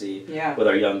pregnancy with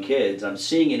our young kids. I'm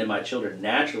seeing it in my children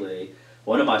naturally.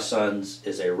 One of my sons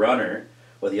is a runner,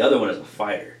 while the other one is a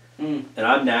fighter. And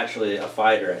I'm naturally a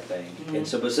fighter, I think. And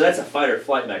so that's a fight or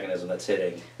flight mechanism that's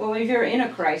hitting. Well, if you're in a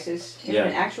crisis, in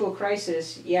an actual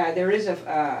crisis, there is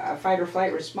a fight or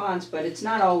flight response, but it's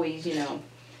not always,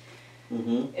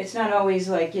 it's not always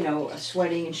like,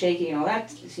 sweating and shaking and all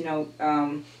that,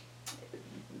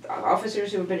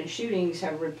 officers who have been in shootings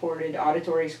have reported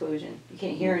auditory exclusion. You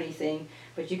can't hear anything,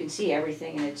 but you can see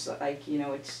everything, and it's like,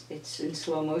 it's in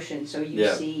slow motion, so you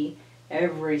see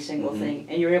every single thing,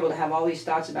 and you're able to have all these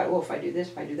thoughts about, well, if I do this,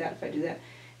 if I do that,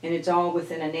 and it's all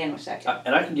within a nanosecond.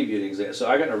 And I can give you an example. So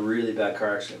I got in a really bad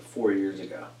car accident 4 years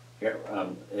ago. We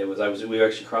were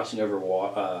actually crossing over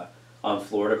on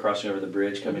Florida, crossing over the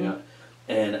bridge, coming up,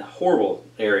 and a horrible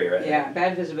area. Right? Yeah,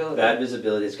 bad visibility. Bad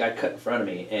visibility. This guy cut in front of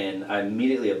me, and I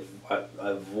immediately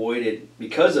avoided,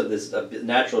 because of this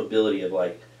natural ability of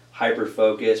like hyper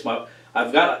focus.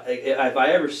 If I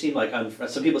ever seem like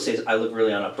some people say I look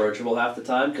really unapproachable half the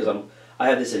time because I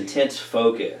have this intense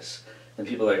focus, and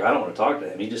people are like, I don't want to talk to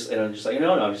him. And I'm just like,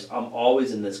 no, I'm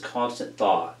always in this constant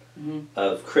thought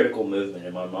of critical movement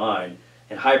in my mind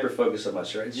and hyper focus on my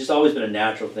shirt. It's just always been a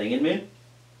natural thing in me.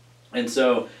 And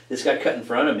so this guy cut in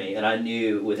front of me, and I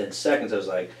knew within seconds, I was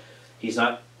like, he's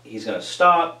going to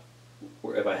stop.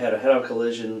 If I had a head-on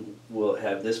collision, we'll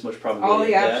have this much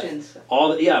probability. All the options.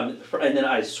 And then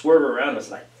I swerve around, and I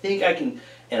said, I think I can.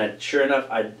 And sure enough,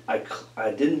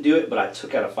 I didn't do it, but I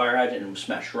took out a fire hydrant and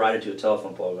smashed right into a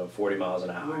telephone pole going 40 miles an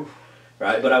hour. Oof.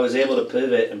 Right, but I was able to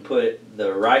pivot and put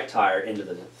the right tire into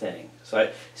the thing. So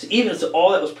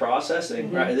all that was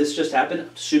processing. Right, this just happened.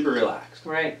 Super relaxed.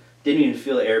 Right. Didn't even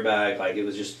feel the airbag. Like, it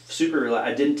was just super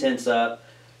relaxed. I didn't tense up.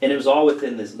 And it was all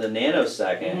within the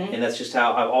nanosecond, and that's just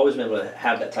how I've always been able to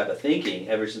have that type of thinking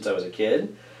ever since I was a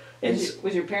kid. And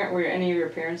were any of your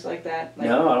parents like that?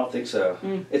 No, I don't think so.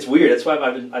 It's weird. That's why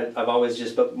I've always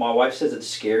just. But my wife says it's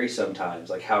scary sometimes,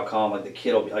 like how calm, like the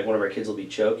kid will be, like one of our kids will be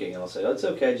choking, and I'll say, "Oh, it's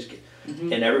okay, just get,"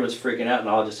 and everyone's freaking out, and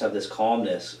I'll just have this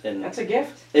calmness. And that's a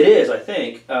gift. It is, I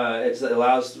think. It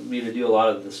allows me to do a lot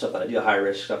of the stuff that I do, the high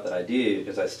risk stuff that I do,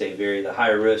 because I stay the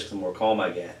higher risk, the more calm I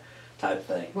get. Type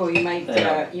thing. Well, you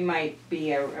might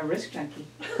be a risk junkie.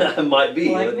 I might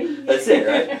be. Like me. That's it,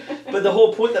 right? But the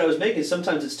whole point that I was making is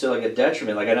sometimes it's to like a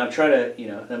detriment. Like, and I'm trying to,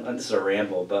 and this is a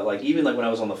ramble, but like even like when I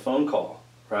was on the phone call,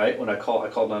 right? When I called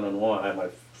 911, I had my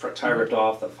front tire ripped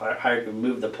off, the fire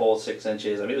moved the pole 6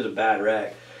 inches. I mean, it was a bad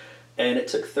wreck. And it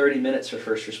took 30 minutes for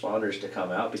first responders to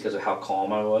come out because of how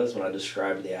calm I was when I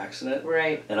described the accident.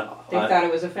 Right. And they thought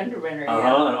it was a fender bender. Yeah.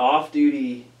 An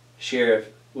off-duty sheriff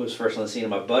was first on the scene, and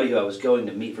my buddy who I was going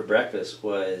to meet for breakfast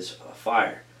was a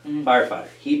firefighter.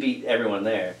 He beat everyone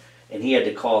there, and he had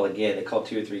to call again. They called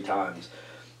 2 or 3 times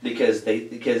because they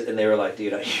were like,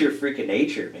 dude, you're freaking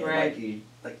nature, man. Right.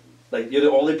 Like you're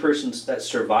the only person that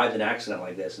survived an accident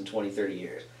like this in 20, 30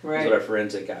 years. Right. That's what our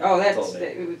forensic guy told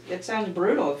me. That sounds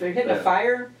brutal. If you're hitting a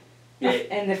fire,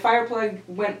 and the fire plug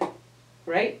went.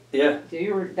 Right? Yeah.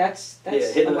 That's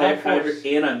hit the hydrant,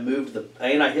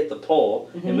 and I hit the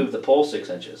pole and moved the pole 6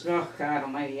 inches. Oh God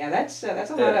Almighty! Yeah, that's a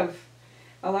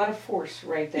lot of force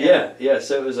right there. Yeah.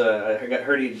 So it was I got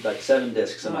herniated like 7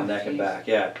 discs in my neck and back.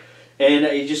 Yeah, and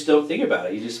you just don't think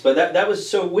about it. But that was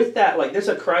so with that, like there's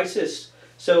a crisis.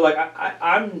 So like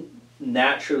I'm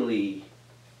naturally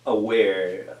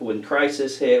aware when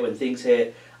crisis hit, when things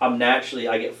hit.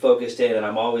 I get focused in, and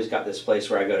I'm always got this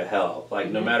place where I go to help. Like,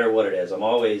 no matter what it is, I'm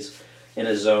always in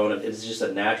a zone. It's just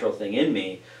a natural thing in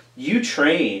me. You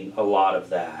train a lot of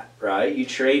that, right? You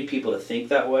train people to think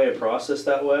that way and process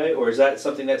that way, or is that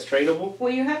something that's trainable?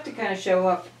 Well, you have to kind of show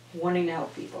up wanting to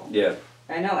help people. Yeah.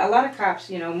 I know a lot of cops,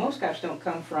 most cops don't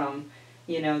come from,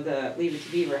 the Leave It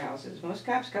to Beaver houses. Most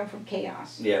cops come from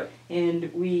chaos. Yeah.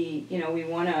 And we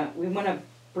wanna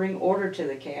bring order to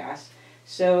the chaos.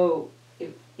 So,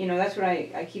 that's what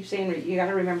I keep saying. You got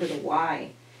to remember the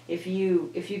why. It's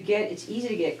easy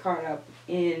to get caught up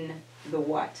in the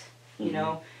what.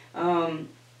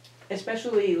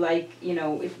 Especially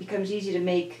it becomes easy to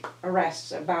make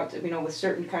arrests about with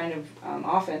certain kind of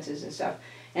offenses and stuff.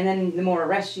 And then the more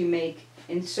arrests you make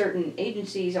in certain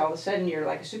agencies, all of a sudden you're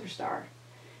like a superstar.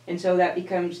 And so that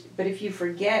becomes, but if you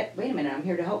forget, wait a minute, I'm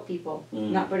here to help people,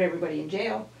 not put everybody in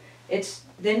jail,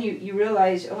 then you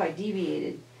realize, oh, I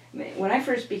deviated. When I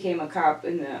first became a cop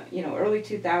in the, early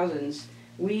 2000s,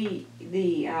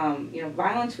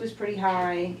 violence was pretty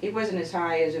high. It wasn't as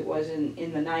high as it was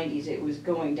in the 90s. It was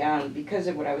going down because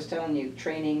of what I was telling you,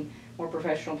 training, more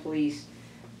professional police,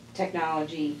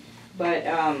 technology. But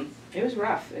it was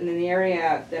rough. And in the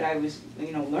area that I was,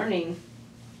 learning,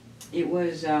 it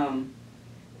was, there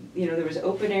was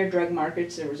open air drug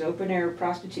markets, there was open air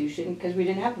prostitution, because we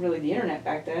didn't have really the internet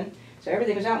back then. So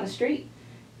everything was out in the street.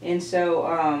 And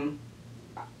so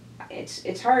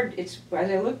it's hard, as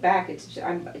I look back,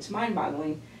 it's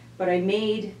mind-boggling, but I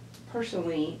made,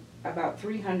 personally, about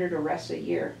 300 arrests a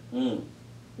year.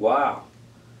 Wow.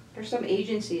 There's some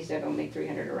agencies that don't make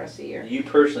 300 arrests a year. You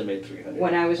personally made 300?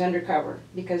 When I was undercover,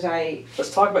 because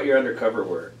Let's talk about your undercover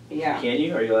work. Yeah. Can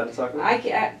you? Are you allowed to talk about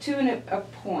it? To a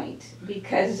point,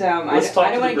 because I don't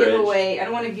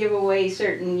want to give away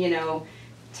certain,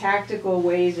 tactical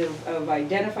ways of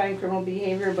identifying criminal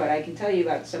behavior, but I can tell you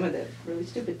about some of the really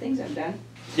stupid things I've done.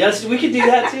 Yes, we could do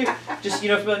that too. Just,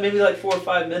 for maybe like 4 or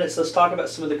 5 minutes, let's talk about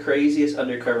some of the craziest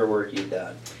undercover work you've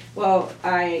done. Well,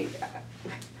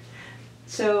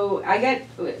 so I got,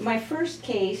 my first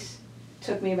case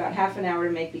took me about half an hour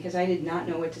to make because I did not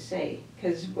know what to say.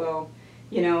 Because,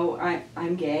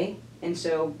 I'm gay, and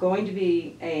so going to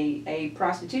be a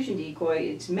prostitution decoy,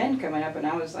 it's men coming up, and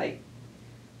I was like,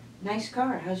 nice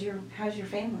car, how's your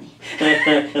family?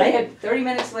 I had 30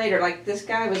 minutes later, this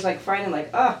guy was finally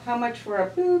how much for a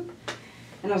boop?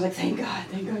 And I was like, thank God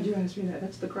you asked me that,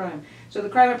 that's the crime. So the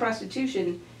crime of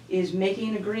prostitution is making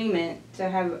an agreement to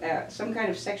have some kind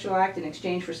of sexual act in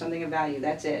exchange for something of value,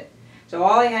 that's it. So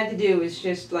all I had to do is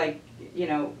just the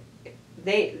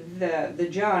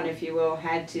John, if you will,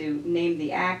 had to name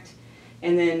the act,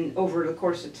 and then over the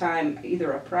course of time,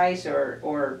 either a price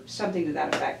or something to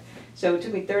that effect. So it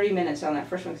took me 30 minutes on that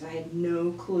first one because I had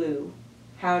no clue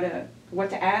what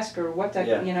to ask or what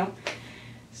to,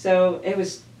 So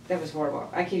that was horrible.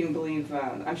 I can't even believe,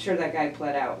 I'm sure that guy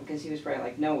pled out because he was probably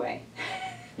like, no way.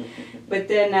 But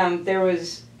then there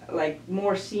was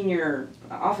more senior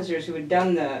officers who had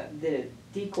done the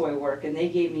decoy work, and they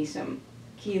gave me some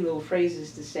key little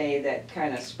phrases to say that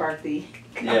kind of sparked the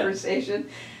conversation.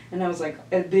 And I was like,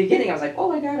 at the beginning I was like, oh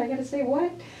my God, I gotta say what?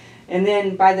 And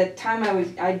then by the time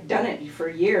I'd done it for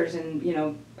years, and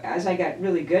as I got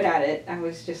really good at it, I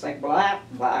was just like blah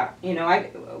blah.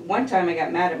 One time I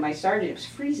got mad at my sergeant. It was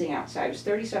freezing outside. It was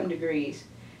 30-something degrees,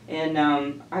 and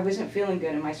I wasn't feeling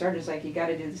good. And my sergeant's like, "You got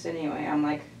to do this anyway." I'm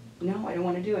like, "No, I don't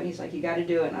want to do it." And he's like, "You got to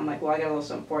do it." And I'm like, "Well, I got a little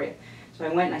something for you." So I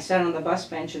went and I sat on the bus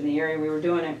bench in the area we were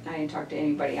doing it. I didn't talk to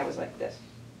anybody. I was like this.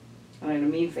 I had a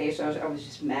mean face. I was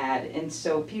just mad. And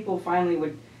so people finally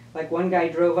would. One guy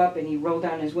drove up and he rolled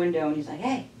down his window and he's like,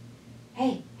 hey,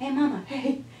 mama,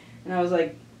 hey. And I was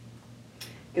like,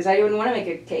 because I didn't want to make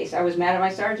a case. I was mad at my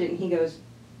sergeant, and he goes,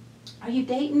 are you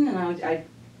dating? And I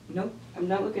nope, I'm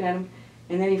not looking at him.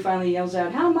 And then he finally yells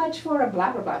out, how much for a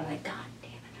blah, blah, blah. I'm like, God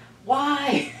damn it,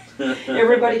 why?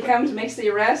 Everybody comes, makes the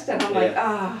arrest, and I'm like,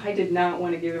 I did not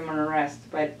want to give him an arrest.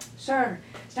 But, sir,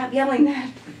 stop yelling that.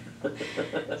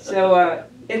 So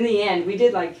in the end, we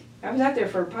did I was out there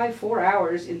for probably 4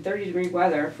 hours in 30-degree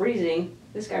weather, freezing.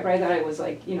 This guy probably thought I was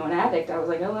an addict. I was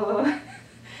like, oh.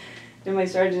 Then my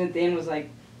sergeant at the end was like,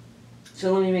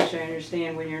 so let me make sure I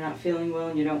understand, when you're not feeling well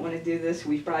and you don't want to do this,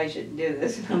 we probably shouldn't do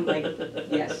this. And I'm like,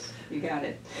 yes, you got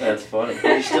it. That's funny.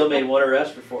 You still made one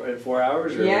arrest in 4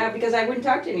 hours? Or? Yeah, because I wouldn't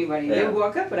talk to anybody. Yeah. They would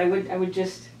walk up, but I would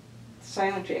just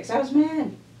silent treat, because I was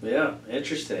mad. Yeah,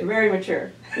 interesting. Very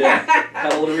mature. Yeah.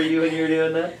 How old were you when you were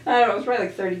doing that? I don't know, I was probably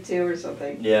 32 or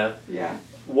something. Yeah. Yeah.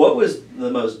 What was the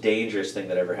most dangerous thing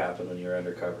that ever happened when you were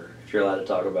undercover, if you're allowed to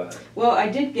talk about it? Well, I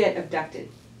did get abducted.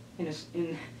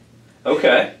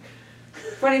 Okay.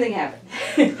 Funny thing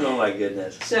happened. Oh my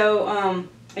goodness. So,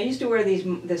 I used to wear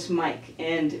this mic,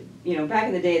 and back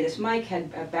in the day, this mic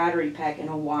had a battery pack and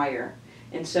a wire,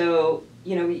 and so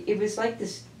it was like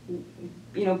this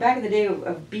you know, back in the day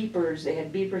of beepers, they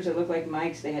had beepers that looked like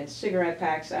mics, they had cigarette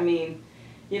packs. I mean,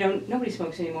 you know, nobody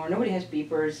smokes anymore, nobody has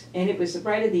beepers, and it was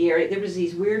right in the area. There was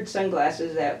these weird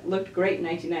sunglasses that looked great in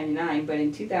 1999, but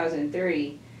in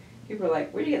 2003, people were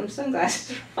like, where do you get them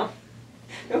sunglasses from?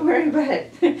 Don't worry about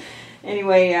it.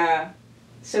 Anyway,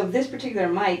 so this particular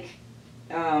mic,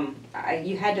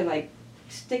 you had to like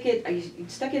stick it, you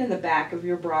stuck it in the back of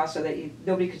your bra so that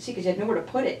nobody could see because you had nowhere to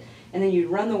put it. And then you'd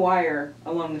run the wire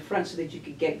along the front so that you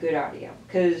could get good audio.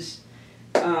 Because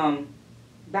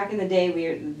back in the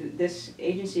day, this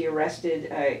agency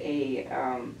arrested a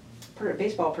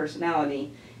baseball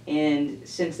personality, and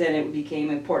since then it became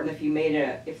important if you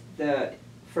made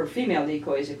for female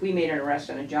decoys, if we made an arrest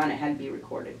on a John, it had to be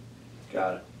recorded.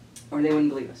 Got it. Or they wouldn't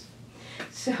believe us.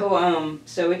 So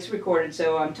it's recorded.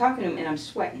 So I'm talking to him and I'm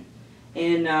sweating,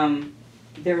 and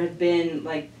there had been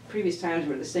like previous times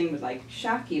where this thing would like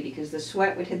shock you because the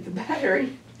sweat would hit the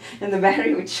battery, and the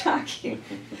battery would shock you.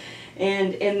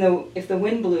 And if the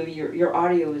wind blew, your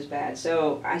audio was bad.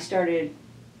 So I started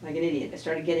like an idiot. I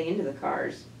started getting into the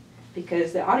cars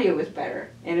because the audio was better.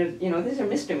 And you know, these are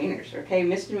misdemeanors. Okay,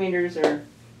 misdemeanors are,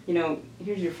 you know,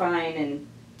 here's your fine, and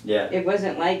yeah, it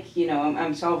wasn't like, you know,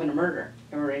 I'm solving a murder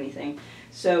or anything.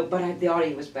 So, but the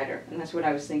audio was better, and that's what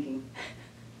I was thinking.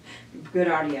 Good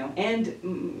audio.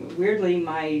 And weirdly,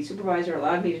 my supervisor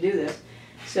allowed me to do this.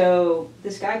 So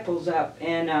this guy pulls up,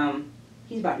 and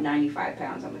he's about 95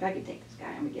 pounds. I'm like, I can take this guy.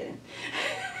 I'm going to get in.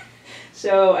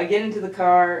 So I get into the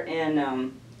car,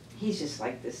 and he's just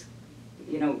like this,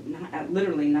 you know,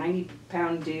 literally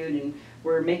 90-pound dude, and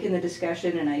we're making the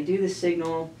discussion, and I do the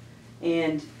signal,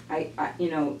 and I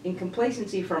you know, in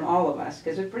complacency from all of us,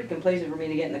 because it was pretty complacent for me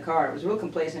to get in the car. It was real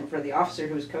complacent for the officer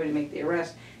who was coming to make the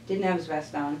arrest. Didn't have his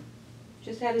vest on.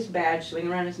 Just had his badge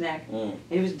swinging around his neck. And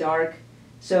it was dark.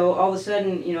 So all of a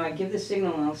sudden, you know, I give the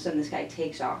signal, and all of a sudden this guy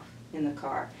takes off in the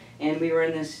car. And we were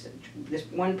in this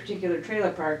one particular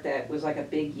trailer park that was like a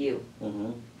big U.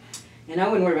 Mm-hmm. And I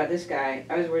wasn't worried about this guy.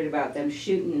 I was worried about them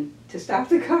shooting to stop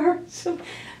the car. So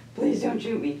please don't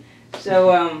shoot me.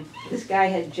 So this guy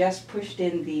had just pushed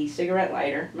in the cigarette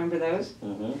lighter. Remember those?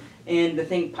 Mm-hmm. And the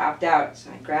thing popped out.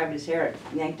 So I grabbed his hair,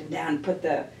 yanked him down, put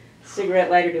the cigarette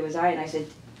lighter to his eye, and I said,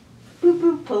 boop,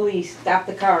 boop, police, stop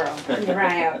the car, I'll turn your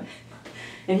eye out.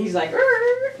 And he's like,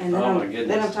 "Rrr," and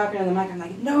then I'm talking on the mic, I'm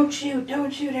like, don't shoot,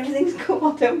 everything's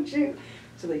cool, don't shoot.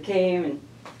 So they came and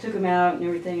took him out and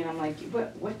everything, and I'm like,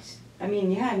 what's, I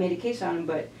mean, yeah, I made a case on him,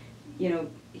 but, you know,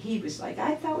 he was like,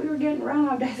 I thought we were getting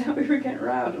robbed.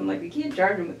 I'm like, we can't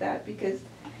charge him with that because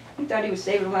he thought he was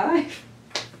saving my life.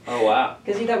 Oh, wow.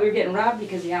 Because he thought we were getting robbed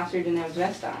because the officer didn't have his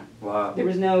vest on. Wow. There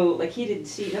was no, like, he didn't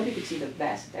see, nobody could see the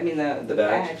vest. I mean, the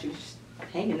badge was just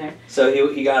hanging there. So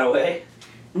he got away?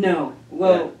 No.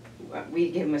 Well, we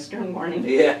gave him a stern warning.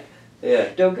 Yeah, yeah.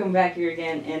 Don't come back here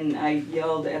again. And I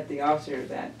yelled at the officer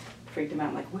that freaked him out.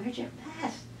 I'm like, where's your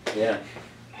vest? Yeah.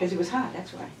 Because it was hot,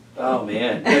 that's why. Oh,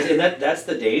 man. And that's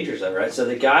the dangers of it, right? So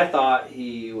the guy thought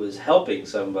he was helping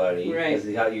somebody because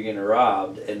he thought you were getting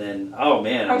robbed, and then, oh,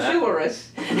 man. How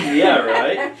chivalrous. Yeah,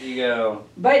 right? You go.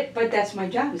 But that's my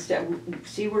job, is to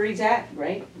see where he's at,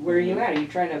 right? Where are you at? Are you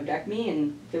trying to abduct me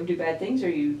and go do bad things, or are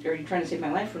you trying to save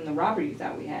my life from the robbery you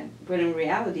thought we had? But in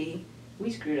reality,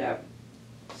 we screwed up.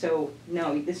 So,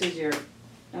 no, this is your,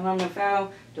 I'm on my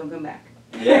foul, don't come back.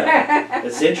 Yeah,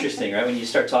 it's interesting, right? When you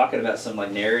start talking about some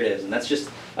like narratives, and that's just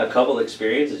a couple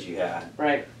experiences you had,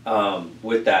 right?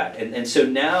 With that, and so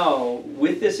now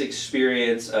with this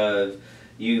experience of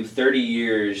you 30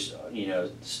 years, you know,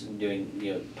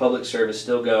 doing public service,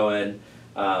 still going,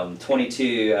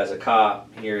 22 as a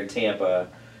cop here in Tampa,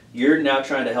 you're now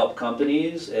trying to help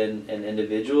companies and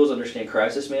individuals understand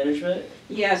crisis management.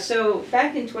 Yeah. So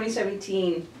back in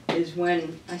 2017. Is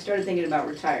when I started thinking about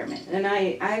retirement. And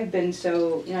I've been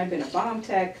I've been a bomb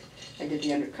tech, I did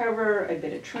the undercover, I've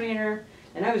been a trainer,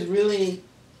 and I was really,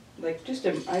 like,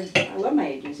 I love my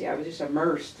agency, I was just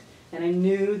immersed. And I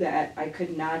knew that I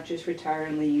could not just retire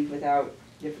and leave without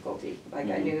difficulty. Like,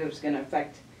 I knew it was going to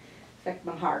affect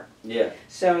my heart. Yeah.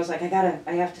 So I was like, I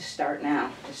have to start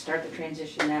now, to start the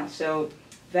transition now. So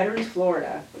Veterans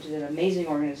Florida, which is an amazing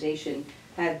organization,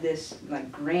 had this like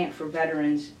grant for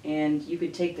veterans, and you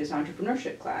could take this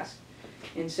entrepreneurship class.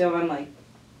 And so I'm like,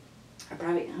 I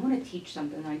want to teach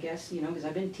something, I guess, you know, because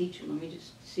I've been teaching. Let me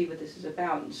just see what this is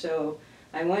about. And so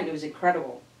I went. It was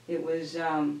incredible. It was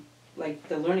like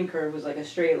the learning curve was like a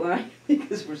straight line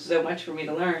because there was so much for me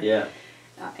to learn. Yeah.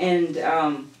 And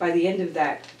by the end of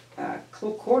that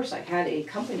course, I had a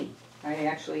company. I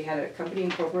actually had a company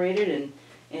incorporated and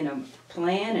a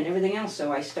plan and everything else.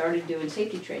 So I started doing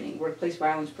safety training, workplace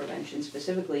violence prevention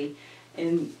specifically,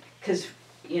 and because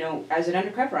as an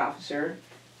undercover officer,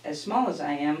 as small as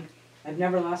I am, I've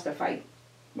never lost a fight.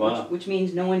 Wow. Which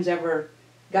means no one's ever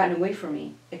gotten away from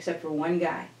me except for one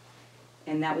guy.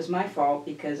 And that was my fault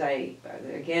because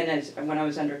when I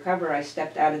was undercover, I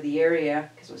stepped out of the area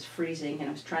because it was freezing and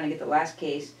I was trying to get the last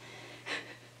case.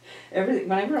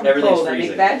 Whenever I'm cold, I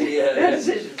make bad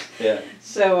decisions. Yeah.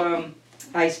 So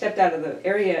I stepped out of the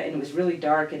area and it was really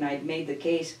dark and I'd made the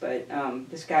case, but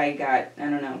this guy got, I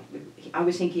don't know, I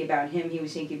was thinking about him, he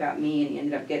was thinking about me, and he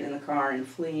ended up getting in the car and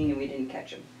fleeing and we didn't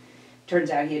catch him. Turns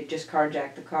out he had just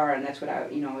carjacked the car, and that's what I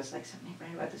was like, something ain't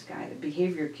right about this guy. The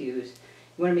behavior cues.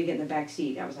 He wanted me to get in the back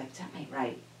seat. I was like, something ain't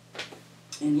right.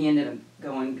 And he ended up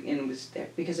going, and it was there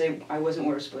because I wasn't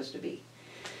where I was supposed to be.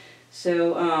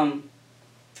 So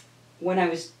when I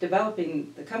was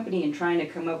developing the company and trying to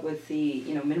come up with the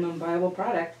minimum viable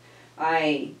product,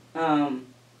 I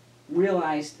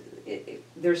realized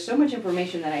there's so much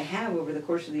information that I have over the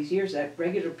course of these years that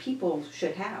regular people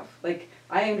should have. Like,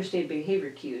 I understand behavior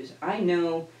cues. I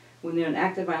know when an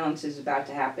act of violence is about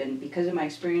to happen because of my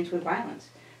experience with violence.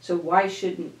 So why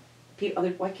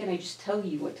can't I just tell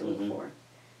you what to look for?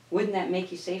 Wouldn't that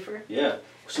make you safer? Yeah.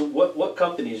 So what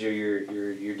companies are your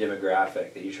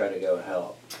demographic that you try to go and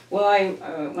help? Well,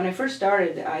 when I first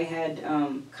started, I had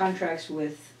contracts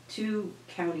with 2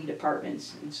 county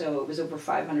departments, and so it was over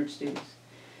 500 students.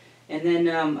 And then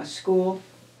a school,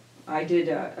 I did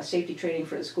a safety training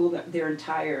for the school, their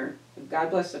entire, God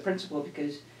bless the principal,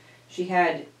 because she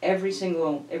had every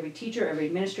teacher, every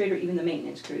administrator, even the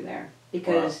maintenance crew there.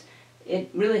 Because it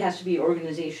really has to be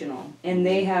organizational. And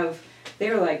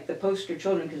they're like the poster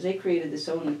children because they created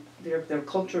their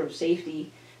culture of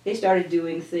safety. They started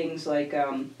doing things like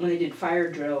when they did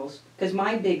fire drills, because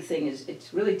my big thing is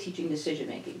it's really teaching decision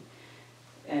making.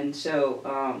 And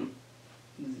so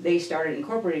they started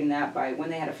incorporating that by when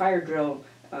they had a fire drill,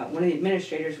 one of the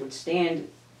administrators would stand,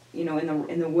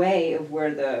 in the way of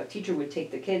where the teacher would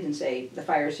take the kids and say, "The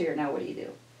fire's here, now what do you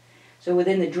do?" So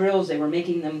within the drills, they were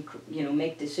making them,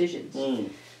 make decisions.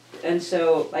 And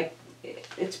so,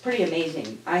 it's pretty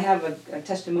amazing. I have a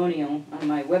testimonial on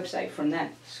my website from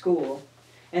that school.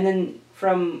 And then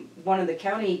from one of the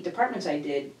county departments I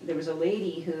did, there was a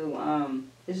lady who,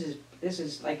 this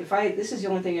is the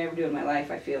only thing I ever do in my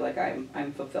life, I feel like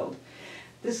I'm fulfilled.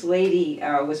 This lady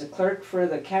was a clerk for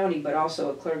the county, but also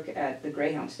a clerk at the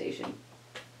Greyhound station.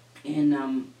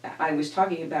 And I was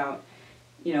talking about,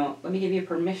 let me give you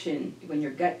permission when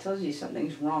your gut tells you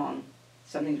something's wrong.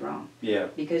 Yeah.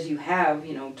 Because you have,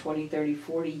 20, 30,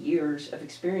 40 years of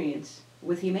experience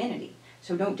with humanity.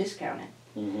 So don't discount it.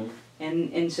 Mm-hmm.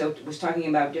 And so it was talking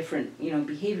about different,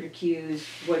 behavior cues,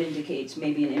 what indicates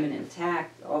maybe an imminent attack,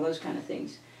 all those kind of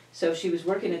things. So she was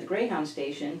working at the Greyhound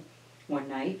station one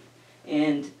night,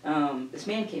 and this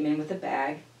man came in with a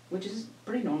bag, which is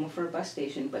pretty normal for a bus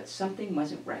station, but something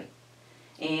wasn't right.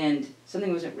 And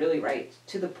something wasn't really right,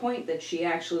 to the point that she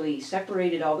actually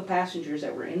separated all the passengers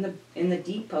that were in the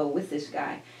depot with this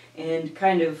guy, and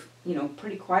kind of,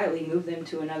 pretty quietly moved them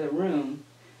to another room,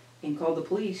 and called the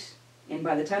police. And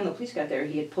by the time the police got there,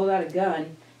 he had pulled out a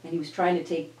gun, and he was trying to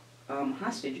take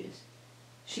hostages.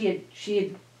 She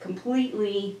had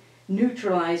completely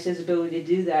neutralized his ability to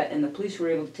do that, and the police were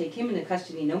able to take him into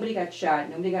custody. Nobody got shot,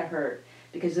 nobody got hurt,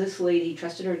 because this lady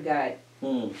trusted her gut.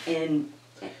 And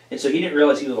so he didn't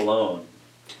realize he was alone.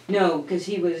 No, because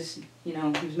he was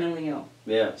mentally ill.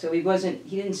 Yeah. So he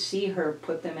didn't see her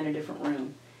put them in a different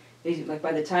room.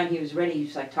 By the time he was ready, he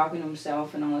was talking to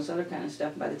himself and all this other kind of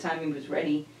stuff. By the time he was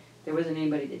ready, there wasn't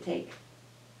anybody to take.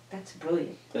 That's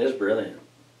brilliant. That is brilliant.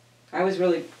 I was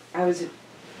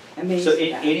amazed. So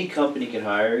any company can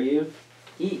hire you?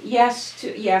 Yes,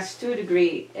 to a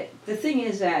degree. The thing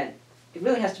is that it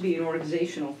really has to be an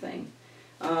organizational thing.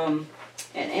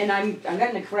 And I'm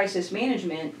got into crisis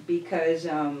management because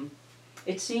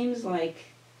it seems like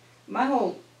my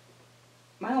whole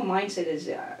mindset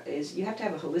is you have to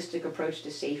have a holistic approach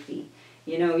to safety.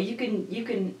 You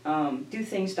can do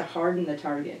things to harden the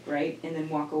target, right, and then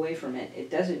walk away from it. It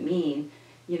doesn't mean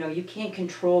you can't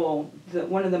control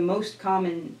one of the most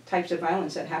common types of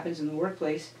violence that happens in the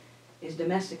workplace is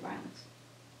domestic violence.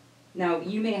 Now,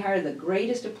 you may hire the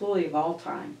greatest employee of all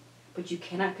time, but you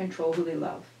cannot control who they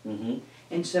love. Mm-hmm.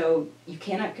 And so you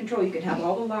cannot control, you can have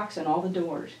all the locks on all the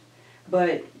doors.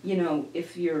 But,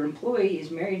 if your employee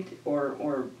is married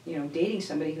or dating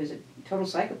somebody who's a total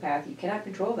psychopath, you cannot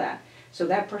control that. So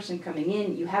that person coming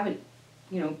in, you haven't,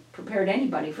 prepared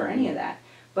anybody for any of that.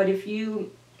 But if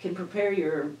you can prepare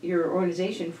your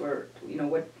organization for,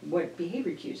 what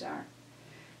behavior cues are.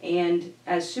 And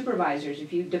as supervisors,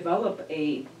 if you develop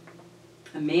a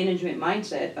management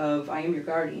mindset of, I am your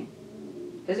guardian.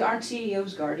 Because aren't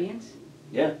CEOs guardians?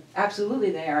 Yeah.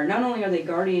 Absolutely they are. Not only are they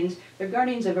guardians, they're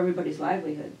guardians of everybody's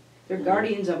livelihood. They're Mhm.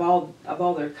 guardians of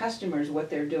all their customers, what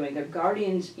they're doing. They're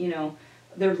guardians,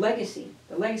 their legacy.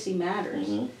 The legacy matters.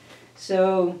 Mhm.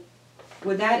 So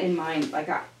with that in mind, like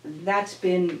that's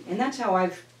how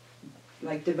I've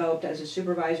like developed as a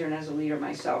supervisor and as a leader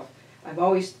myself. I've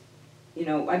always,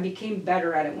 I became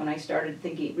better at it when I started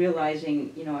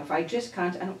realizing, if I just I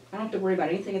don't have to worry about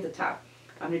anything at the top.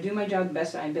 I'm going to do my job the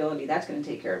best of my ability. That's going to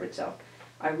take care of itself.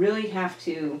 I really have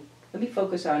to, let me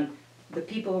focus on the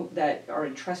people that are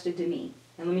entrusted to me.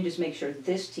 And let me just make sure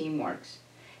this team works.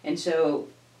 And so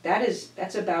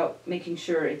that's about making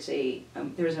sure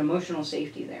there's emotional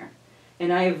safety there.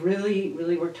 And I have really,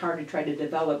 really worked hard to try to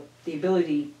develop the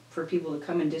ability for people to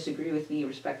come and disagree with me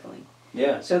respectfully.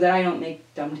 Yeah. So that I don't make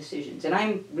dumb decisions. And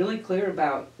I'm really clear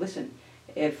about, listen,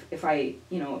 if I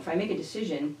make a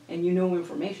decision and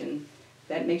information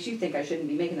that makes you think I shouldn't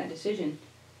be making that decision,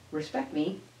 respect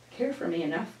me, care for me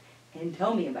enough, and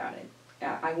tell me about it.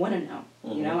 I want to know.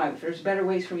 Mhm. If there's better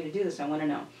ways for me to do this, I want to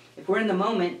know. If we're in the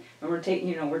moment and we're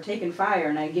taking fire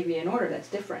and I give you an order, that's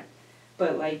different.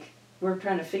 But like we're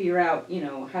trying to figure out,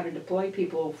 how to deploy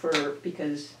people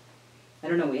because I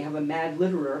don't know, we have a mad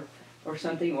litterer or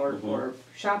something, or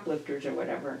shoplifters or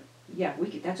whatever. Yeah,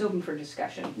 that's open for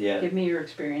discussion. Yeah. Give me your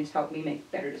experience, help me make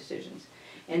better decisions.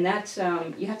 And that's,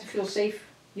 you have to feel safe.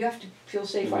 You have to feel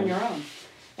safe on your own.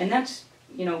 And that's,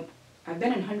 I've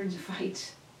been in hundreds of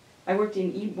fights. I worked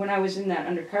when I was in that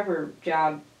undercover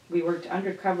job, we worked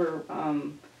undercover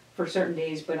for certain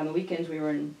days, but on the weekends we were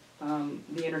in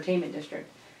the entertainment district.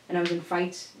 And I was in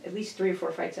fights, at least 3 or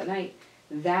 4 fights a night.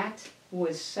 That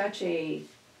was such a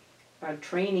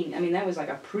training, that was like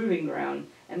a proving ground,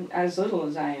 and as little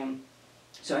as I am.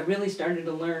 So I really started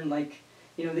to learn,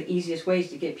 the easiest ways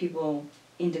to get people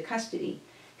into custody.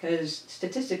 Because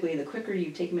statistically, the quicker you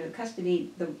take them into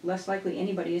custody, the less likely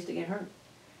anybody is to get hurt.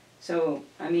 So,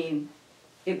 that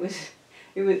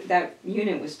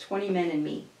unit was 20 men and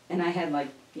me. And I had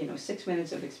 6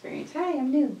 minutes of experience. Hi,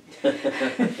 I'm new.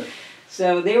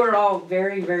 So they were all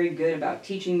very, very good about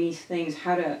teaching me things,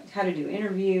 how to do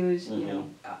interviews. Mhm.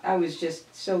 I was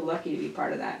just so lucky to be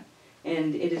part of that.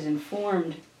 And it has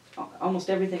informed almost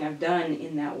everything I've done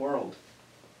in that world.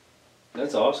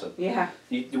 That's awesome. Yeah.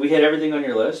 Do we hit everything on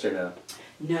your list or no?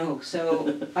 No.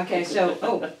 So, okay,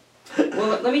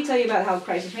 well, let me tell you about how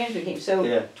crisis management came. So,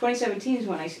 Yeah. 2017 is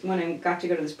when I got to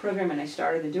go to this program and I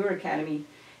started the Doer Academy.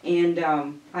 And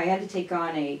I had to take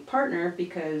on a partner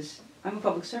because I'm a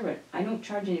public servant. I don't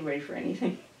charge anybody for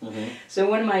anything. Mhm. So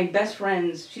one of my best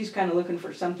friends, she's kind of looking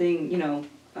for something,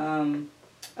 a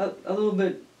little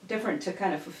bit different to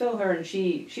kind of fulfill her, and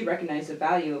she recognized the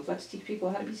value of let's teach people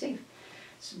how to be safe.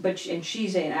 And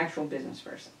she's an actual business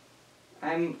person.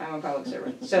 I'm a public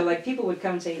servant. So people would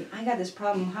come and say, I got this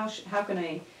problem. How can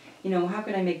I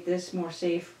make this more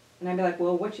safe? And I'd be like,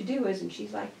 well, what you do is, and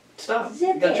she's like, Stop.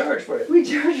 Zip You got it. charged for it. We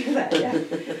charge for that, yeah.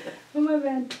 Oh my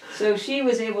bad. So she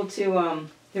was able to,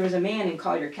 there was a man in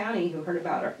Collier County who heard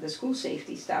about the school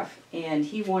safety stuff, and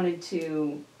he wanted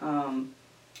to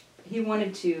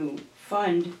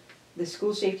fund the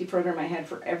school safety program I had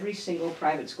for every single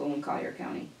private school in Collier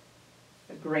County.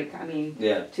 A great,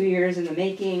 Yeah. 2 years in the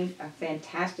making, a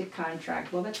fantastic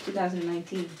contract. Well, that's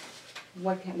 2019.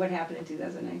 What happened in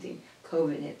 2019?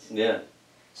 COVID hits. Yeah.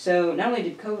 So not only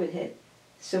did COVID hit,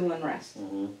 civil unrest.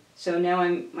 Mhm. So now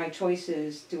my choice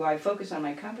is, do I focus on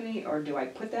my company or do I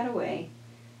put that away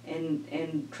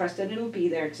and trust that it'll be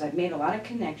there? Because I've made a lot of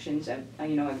connections.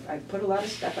 I've put a lot of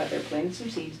stuff out there, planted some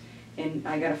seeds, and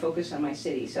I got to focus on my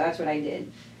city. So that's what I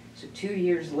did. So 2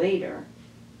 years later,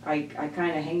 I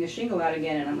kind of hang the shingle out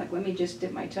again, and I'm like, let me just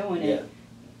dip my toe in it.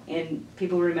 And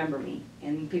people remember me,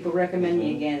 and people recommend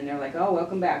me again, and they're like, oh,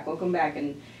 welcome back,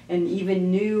 and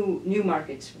even new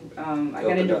markets. I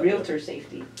got into realtor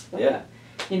safety. Yeah.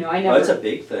 I never. That's a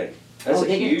big thing. That's a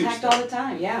they huge get attacked all the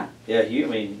time. Yeah.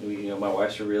 Yeah, my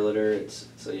wife's a realtor. It's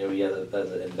so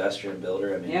as an investor and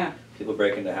builder. Yeah. People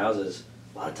break into houses.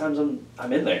 A lot of times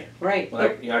I'm in there. Right.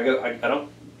 I go. I don't.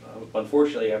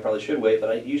 Unfortunately, I probably should wait,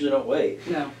 but I usually don't wait.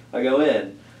 No. I go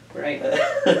in. Right.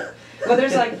 Well,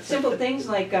 there's simple things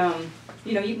like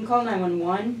you can call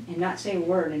 911 and not say a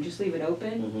word and just leave it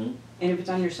open. Mm-hmm. And if it's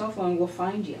on your cell phone, we'll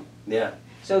find you. Yeah.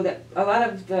 So that a lot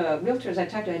of the realtors I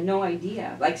talked to had no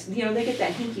idea. They get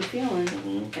that hinky feeling,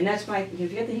 Mm-hmm. and that's why if you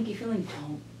get the hinky feeling,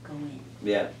 don't go in.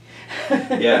 Yeah.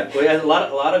 Yeah. Well, yeah, a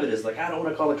lot of it is I don't want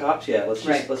to call the cops yet. Let's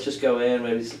just go in.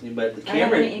 But the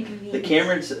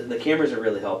cameras have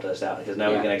really helped us out because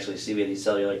now we can actually see these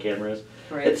cellular cameras.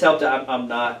 Right. It's helped. I'm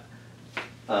not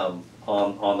on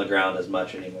the ground as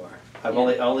much anymore. I've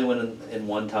only went in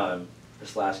one time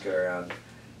this last go around.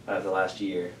 the last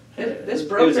year. This it was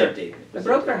broker, empty. the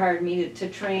broker hired me to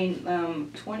train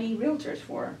 20 realtors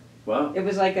for her. Wow. It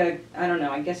was like I don't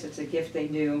know, I guess it's a gift they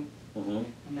do. Mm-hmm.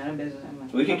 I'm not a business.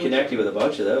 We could connect you with a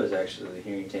bunch of those actually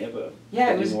here in Tampa.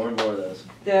 Yeah, it was more and more of those.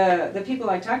 The people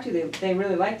I talked to, they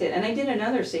really liked it. And I did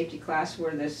another safety class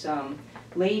where this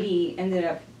lady ended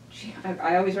up.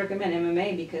 I always recommend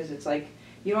MMA because it's like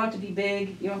you don't have to be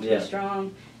big, you don't have to be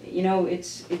strong. You know,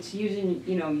 it's using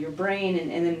your brain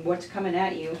and then what's coming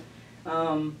at you.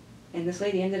 And this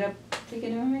lady ended up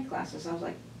taking MMA classes. I was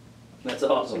like, that's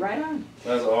awesome. Right on.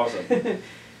 That's awesome.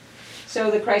 So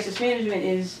the crisis management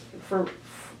is, for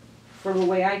the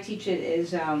way I teach it,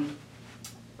 is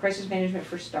crisis management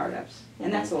for startups.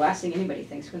 And that's the last thing anybody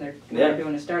thinks when they're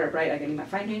doing a startup, right? Like, I need my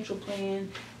financial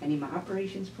plan, I need my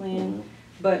operations plan. Mm-hmm.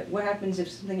 But what happens if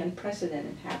something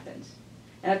unprecedented happens?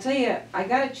 And I'll tell you, I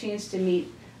got a chance to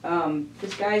meet,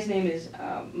 this guy's name is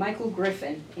Michael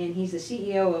Griffin, and he's the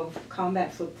CEO of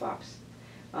Combat Flip Flops.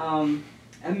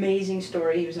 Amazing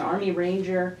story. He was an Army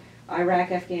Ranger,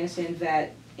 Iraq, Afghanistan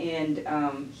vet,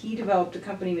 and he developed a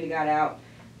company when he got out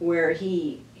where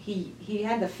he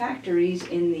had the factories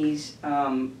in these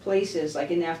places,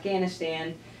 like in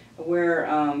Afghanistan, where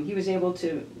he was able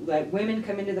to let women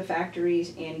come into the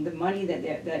factories, and the money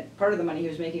that part of the money he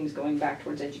was making was going back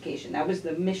towards education. That was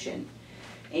the mission.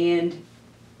 And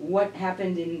what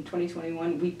happened in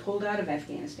 2021? We pulled out of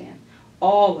Afghanistan,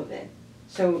 all of it.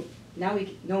 So now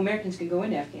no Americans can go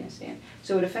into Afghanistan.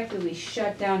 So it effectively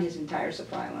shut down his entire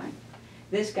supply line.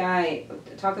 This guy,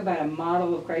 talk about a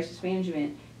model of crisis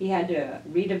management. He had to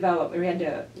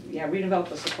redevelop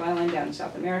the supply line down in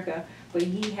South America, but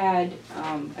he had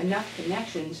enough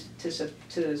connections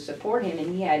to support him,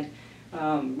 and he had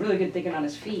really good thinking on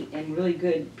his feet and really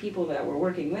good people that were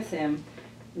working with him,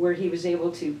 where he was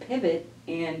able to pivot.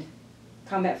 And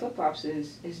Combat Flip Flops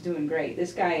is doing great.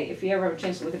 This guy, if you ever have a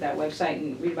chance to look at that website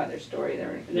and read about their story,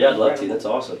 they're I'd love to. That's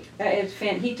awesome.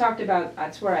 He talked about,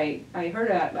 that's where I heard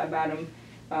about him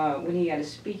when he had a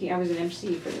speaking. I was an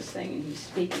MC for this thing, and he's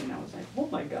speaking, and I was like, oh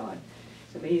my God,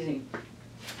 it's amazing.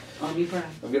 On you, Brian.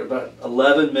 We've got about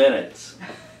 11 minutes.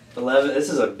 11. This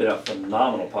has been a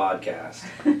phenomenal podcast.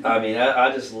 I mean,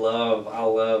 I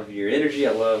love your energy.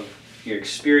 I love your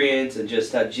experience and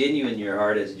just how genuine your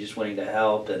heart is and just wanting to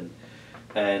help. And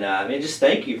I mean, just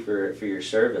thank you for your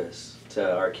service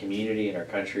to our community and our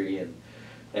country.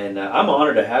 And I'm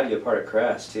honored to have you a part of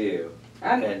Crest too.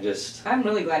 I'm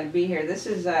really glad to be here. This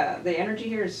is the energy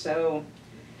here is so,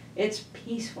 it's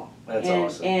peaceful. That's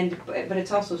awesome. But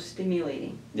it's also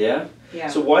stimulating. Yeah? Yeah.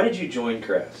 So why did you join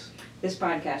Crest? This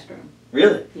podcast room.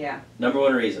 Really? Yeah. Number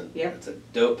one reason. Yep. It's a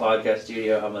dope podcast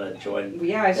studio. I'm gonna join.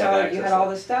 Yeah, I saw that you had all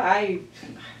this stuff. I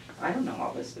don't know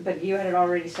all this, but you had it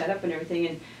already set up and everything.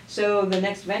 And so the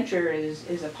next venture is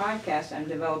a podcast I'm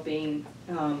developing.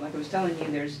 Like I was telling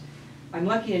you, I'm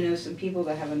lucky to know some people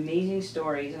that have amazing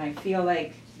stories, and I feel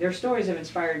like their stories have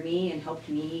inspired me and helped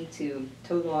me to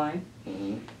toe the line.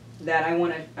 Mm-hmm. That I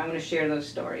want to share those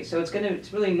stories. So it's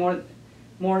really more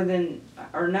than,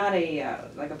 or not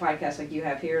like a podcast like you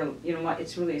have here. You know what?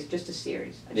 It's just a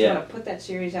series. I just want to put that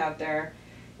series out there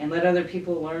and let other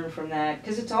people learn from that,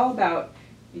 because it's all about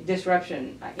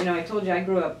disruption. I told you I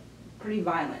grew up pretty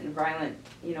violent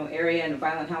area in a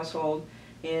violent household,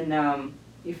 and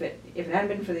if it hadn't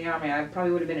been for the Army, I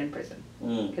probably would have been in prison,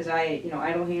 because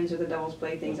idle hands are the devil's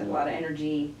playthings. I had a lot of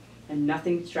energy and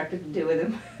nothing constructive to do with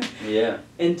them. Yeah.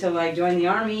 Until I joined the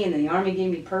Army, and then the Army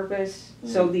gave me purpose.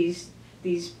 So these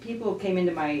people came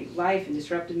into my life and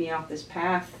disrupted me off this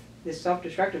path, this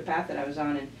self-destructive path that I was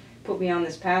on, and put me on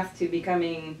this path to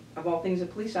becoming, of all things, a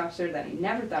police officer that I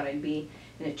never thought I'd be.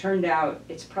 And it turned out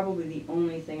it's probably the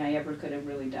only thing I ever could have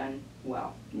really done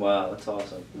well. Wow, that's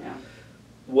awesome. Yeah.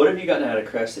 What have you gotten out of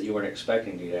Crest that you weren't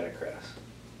expecting to get out of Crest?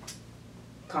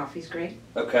 Coffee's great.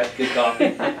 Okay, good coffee.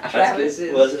 That's Travis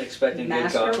good. Wasn't expecting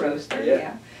good coffee. Master roaster,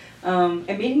 yeah. And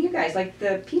meeting you guys, like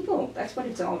the people, that's what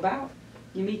it's all about.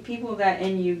 You meet people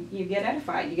and you get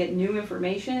edified. You get new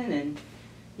information, and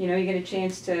you get a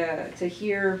chance to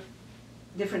hear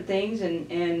different things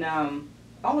and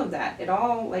all of that. It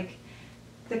all, like,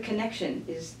 the connection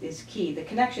is key. The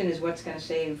connection is what's going to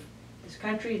save this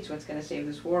country. It's what's going to save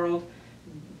this world.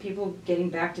 People getting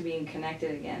back to being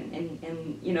connected again.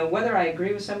 And whether I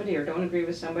agree with somebody or don't agree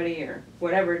with somebody or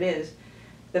whatever it is,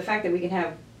 the fact that we can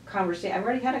have conversation. I've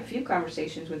already had a few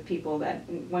conversations with people that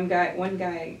one guy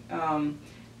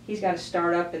he's got a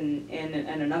startup, and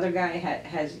another guy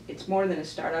has it's more than a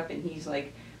startup, and he's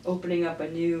like opening up a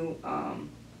new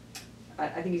I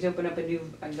think he's opened up a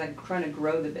new, like, trying to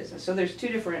grow the business. So there's two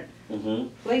different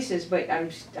places, but I'm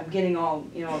getting all,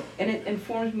 and it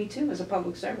informs me too as a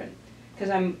public servant,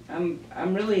 because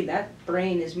I'm really, that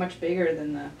brain is much bigger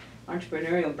than the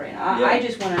entrepreneurial brain. I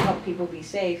just want to help people be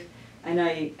safe, and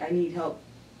I need help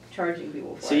charging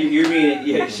people for it. So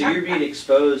you're being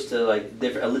exposed to like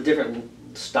a different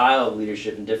style of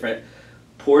leadership and different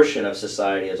portion of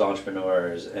society as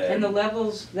entrepreneurs, and the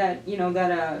levels that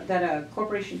that a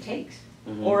corporation takes.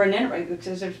 Mm-hmm. Or an enterprise,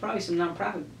 because there's probably some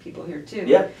nonprofit people here too.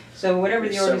 Yeah. So whatever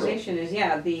the organization is,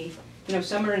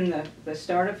 some are in the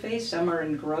startup phase, some are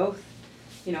in growth.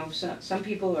 Some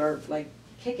people are like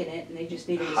kicking it, and they just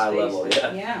need a high space.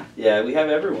 Level, Yeah. Yeah, we have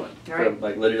everyone from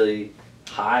like literally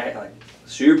high, like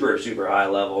super high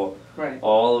level, right,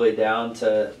 all the way down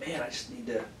to, man, I just need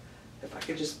to, if I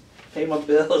could just pay my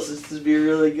bills, this would be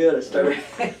really good. I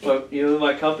started,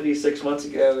 my company 6 months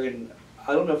ago, and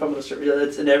I don't know if I'm going to start.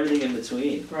 That's and everything in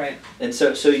between. Right. And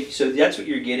so that's what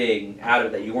you're getting out of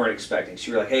it that you weren't expecting.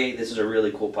 So you're like, hey, this is a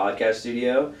really cool podcast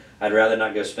studio. I'd rather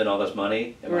not go spend all this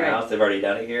money in my house. They've already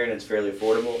done it here, and it's fairly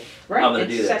affordable. Right. I'm going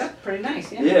to do this. It's set up pretty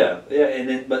nice. Yeah. Yeah. And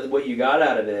then, but what you got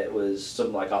out of it was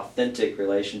some like authentic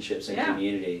relationships and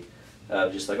community.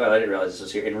 Just like, I didn't realize this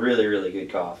was here, and really, really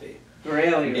good coffee.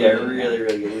 Really? Yeah, really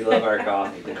good. We love our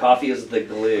coffee. The coffee is the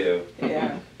glue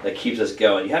that keeps us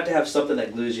going. You have to have something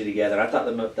that glues you together. And I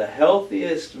thought the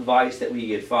healthiest vice that we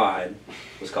could find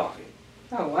was coffee.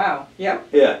 Oh, wow. Yep.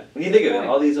 Yeah. When you think of it,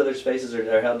 all these other spaces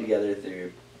are held together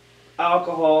through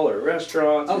alcohol or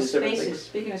restaurants. Oh, spaces.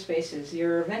 Speaking of spaces,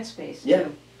 your event space, too.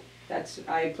 Yeah.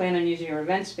 I plan on using your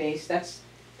event space. That's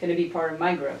going to be part of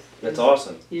my growth. That's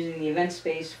awesome. Using the event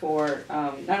space for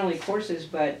not only courses,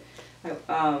 but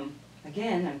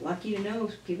again, I'm lucky to know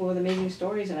people with amazing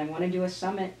stories, and I want to do a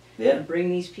summit and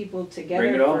bring these people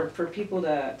together for people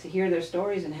to hear their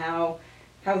stories and how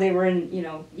they were in.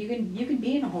 You can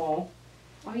be in a hole.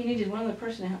 All you need is one other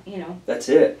person to That's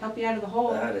it. help you out of the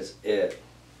hole. That is it.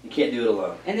 You can't do it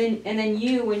alone. And then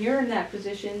you, when you're in that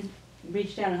position,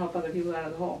 reach down and help other people out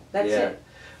of the hole. That's it.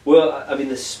 Well, I mean,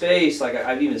 the space, like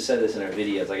I've even said this in our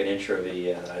videos, like an intro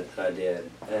video that I did,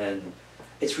 and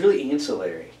it's really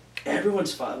ancillary.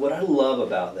 What I love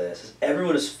about this is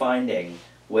everyone is finding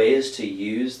ways to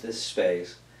use this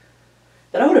space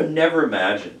that I would have never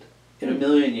imagined in a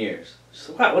million years.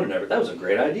 So, wow, that was a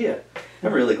great idea.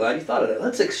 I'm really glad you thought of that.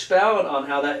 Let's expound on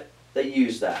how they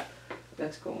use that.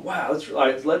 That's cool. Wow, let's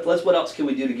what else can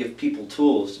we do to give people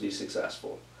tools to be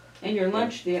successful? And your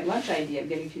lunch, the lunch idea of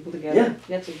getting people together.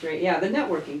 That's a great, the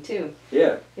networking too.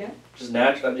 Yeah. Just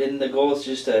natural, and the goal is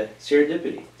just a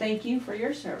serendipity. Thank you for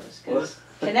your service, because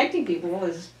connecting people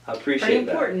is pretty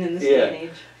important in this day and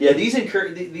age. Yeah, these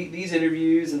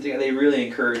interviews and things, they really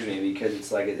encourage me, because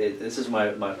it's like this is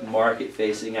my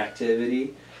market-facing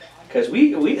activity. Because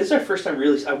this is our first time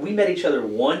really. We met each other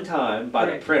one time by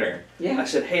the printer. Yeah. I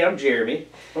said, "Hey, I'm Jeremy.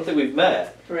 I don't think we've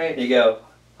met." Right. And you go,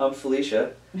 "I'm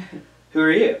Felicia. Who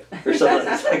are you?" Or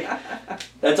something. It's like,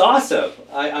 that's awesome.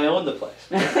 I own the place.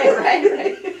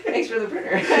 right. Thanks for the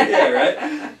printer. Yeah, right.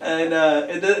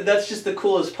 And that's just the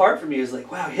coolest part for me is like,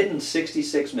 wow, hitting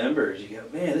 66 members. You go,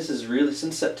 man, this is really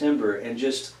since September, and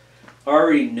just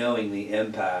already knowing the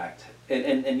impact.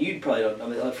 And you probably don't. I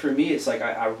mean, for me, it's like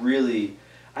I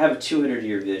have a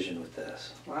 200-year vision with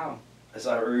this. Wow. As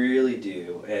I really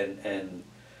do,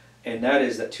 and that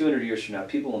is that 200 years from now,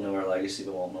 people will know our legacy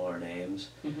but won't know our names.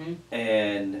 Mm-hmm.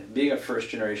 And being a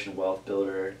first-generation wealth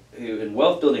builder, and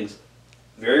wealth building's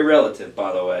very relative,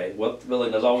 by the way. Wealth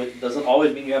building doesn't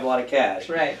always mean you have a lot of cash.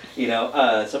 Right.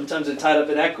 Sometimes it's tied up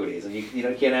in equities, and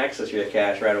you can't access your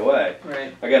cash right away.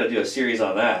 Right. I got to do a series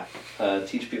on that,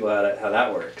 teach people how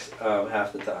that works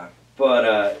half the time.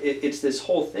 But it's this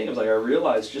whole thing. It was like I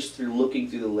realized just through looking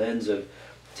through the lens of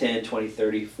 10, 20,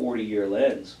 30, 40-year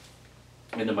lens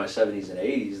into my 70s and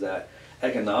 80s that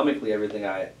economically everything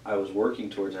I was working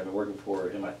towards, I've been working for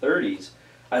in my 30s,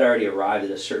 I'd already arrived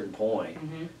at a certain point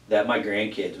that my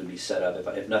grandkids would be set up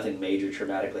if nothing major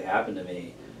traumatically happened to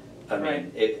me. I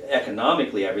mean,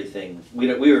 economically everything, we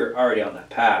were already on that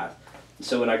path.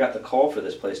 So when I got the call for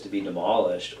this place to be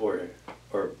demolished or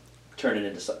turn it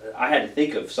into something, I had to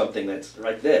think of something that's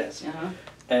like this. Uh-huh.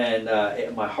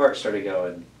 And my heart started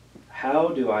going, how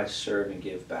do I serve and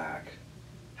give back?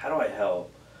 How do I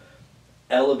help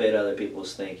elevate other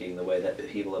people's thinking the way that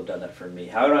people have done that for me?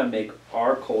 How do I make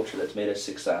our culture that's made us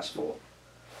successful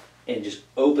and just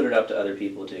open it up to other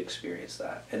people to experience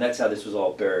that? And that's how this was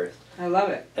all birthed. I love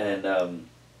it. And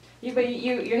you're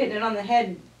hitting it on the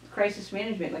head, crisis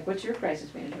management. Like, what's your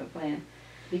crisis management plan?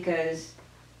 Because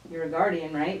you're a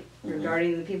guardian, right? You're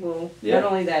guarding the people, not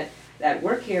only that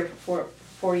work here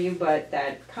for you, but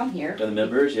that come here. And the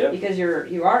members, Because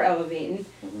you are elevating.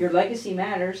 Mm-hmm. Your legacy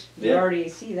matters. You already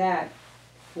see that.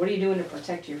 What are you doing to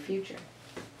protect your future?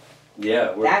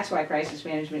 Yeah. That's why crisis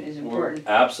management is important.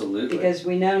 Absolutely. Because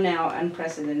we know now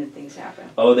unprecedented things happen.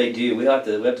 Oh, they do. We have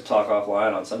to talk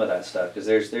offline on some of that stuff because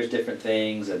there's different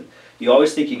things, and you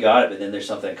always think you got it, but then there's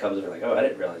something that comes and you're like, oh, I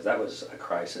didn't realize that was a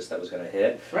crisis that was going to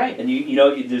hit. Right. And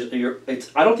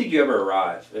I don't think you ever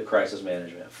arrive at crisis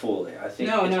management fully. I think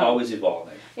it's always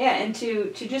evolving. Yeah, and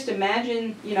to just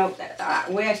imagine, the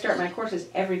way I start my courses,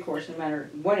 every course, no matter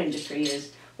what industry,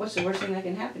 is what's the worst thing that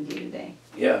can happen to you today?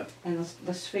 Yeah. And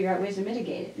let's figure out ways to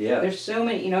mitigate it. Yeah. There's so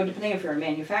many, depending if you're a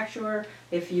manufacturer,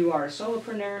 if you are a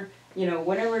solopreneur,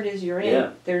 whatever it is you're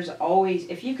in, there's always,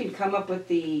 if you can come up with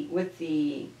the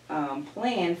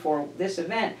plan for this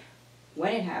event,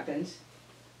 when it happens,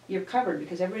 you're covered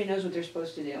because everybody knows what they're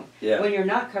supposed to do. Yeah. When you're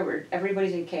not covered,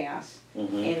 everybody's in chaos,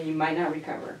 Mm-hmm. and you might not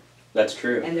recover. That's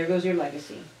true. And there goes your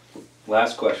legacy.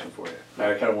 Last question for you.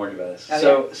 I kind of warned you about this.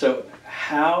 Oh, So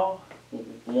how,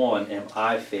 one, am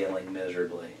I failing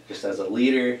miserably, just as a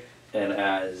leader and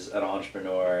as an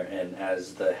entrepreneur and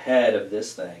as the head of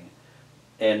this thing,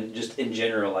 and just in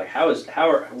general, like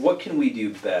what can we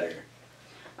do better?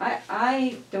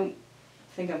 I don't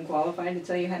think I'm qualified to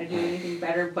tell you how to do anything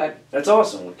better, but that's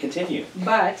awesome. Continue.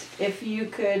 But if you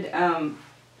could,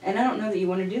 and I don't know that you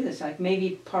want to do this. Like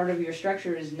maybe part of your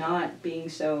structure is not being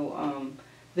so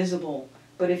visible.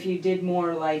 But if you did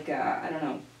more like I don't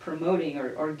know, promoting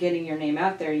or getting your name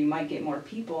out there, you might get more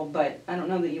people. But I don't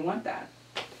know that you want that.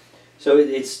 So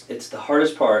it's the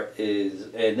hardest part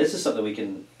is, and this is something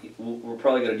we're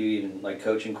probably going to do even like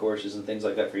coaching courses and things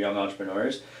like that for young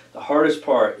entrepreneurs. The hardest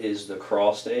part is the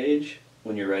crawl stage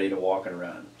when you're ready to walk and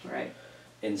run. Right.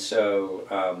 And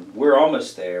so we're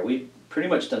almost there. We've pretty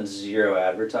much done zero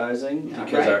advertising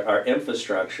because our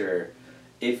infrastructure,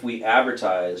 if we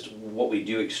advertised what we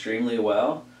do extremely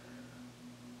well,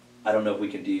 I don't know if we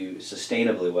can do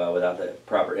sustainably well without the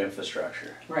proper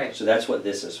infrastructure. Right. So that's what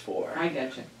this is for. I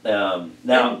gotcha.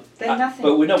 Now, then nothing.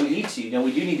 But we need to.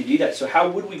 We do need to do that. So how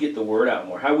would we get the word out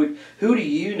more? Who do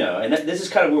you know? And this is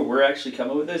kind of where we're actually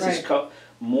coming with this. Right. It's called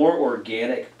more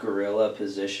organic guerrilla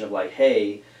position of like,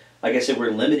 hey, like I said, we're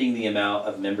limiting the amount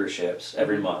of memberships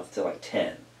every month to like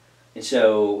 10. And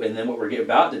then what we're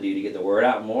about to do to get the word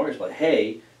out more is like,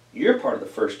 hey, you're part of the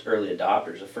first early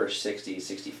adopters, the first 60,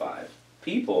 65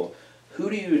 people. Who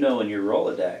do you know in your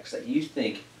Rolodex that you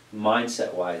think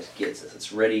mindset-wise gets this?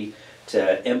 It's ready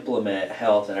to implement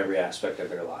health in every aspect of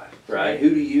their life, right? Who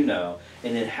do you know?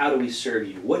 And then how do we serve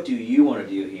you? What do you want to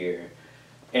do here?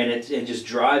 And just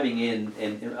driving in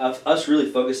and us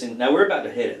really focusing. Now we're about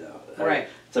to hit it though. Right.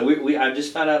 So I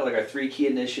just found out like our 3 key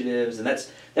initiatives, and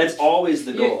that's always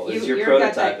the goal. Is you're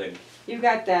prototyping. You've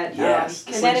got that yes,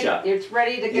 kinetic. slingshot. It's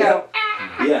ready to go.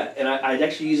 Yeah, and I'd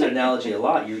actually use that analogy a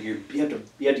lot. You have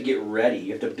to get ready.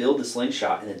 You have to build the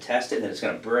slingshot and then test it, and then it's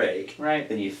going to break. Right.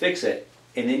 Then you fix it,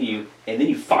 and then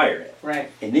you fire it. Right.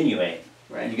 And then you aim.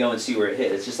 Right. And you go and see where it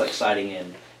hit. It's just like sighting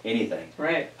in anything.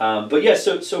 Right. But yeah,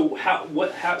 so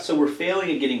we're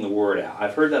failing at getting the word out.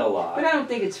 I've heard that a lot. But I don't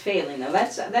think it's failing though.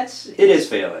 That's. It is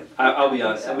failing. I'll be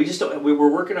honest. So. We just don't. We were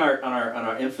working on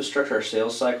our infrastructure, our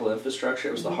sales cycle infrastructure.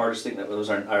 It was the hardest thing. That was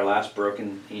our last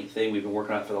broken thing. We've been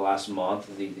working on it for the last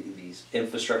month. These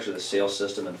infrastructure, the sales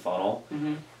system and funnel,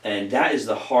 and that is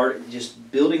the hard.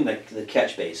 Just building the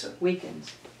catch basin.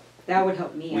 Weekends. That would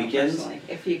help me out personally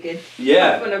if you could.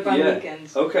 Open up on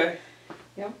weekends. Okay.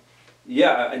 Yep.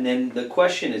 Yeah, and then the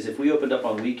question is, if we opened up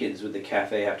on weekends, would the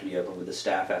cafe have to be open? Would the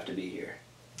staff have to be here?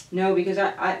 No, because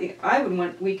I would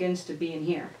want weekends to be in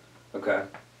here. Okay.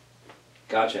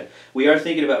 Gotcha. We are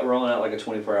thinking about rolling out like a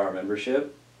 24-hour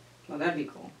membership. Well, that'd be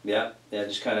cool. Yeah,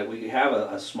 just kind of, we have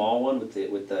a small one with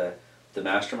the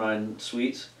mastermind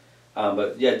suites.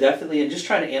 But yeah, definitely, and just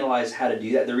trying to analyze how to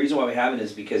do that. The reason why we haven't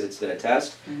is because it's been a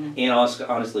test and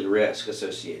honestly risk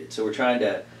associated. So we're trying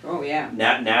to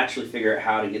naturally figure out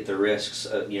how to get the risks,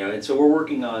 and so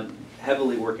we're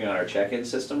heavily working on our check-in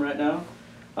system right now,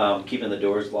 keeping the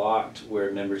doors locked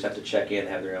where members have to check in,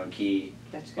 have their own key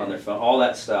on their phone, all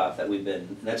that stuff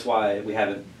that's why we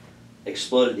haven't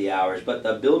exploded the hours, but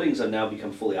the buildings have now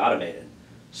become fully automated.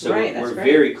 So we're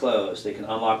very close. They can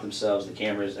unlock themselves, the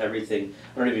cameras, everything.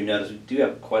 I don't know if you've noticed, we do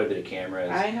have quite a bit of cameras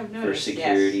for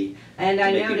security. Yes. And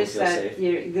I noticed that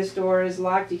this door is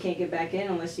locked. You can't get back in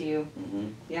unless you...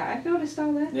 Yeah, I've noticed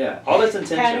all that. Yeah, all that's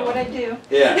intentional. Kind of what I do.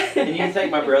 Yeah, and you can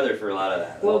thank my brother for a lot of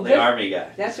that. Well, the Army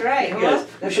guy. That's right. Because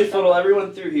we should funnel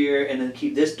everyone through here and then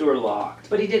keep this door locked.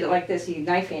 But he did it like this. He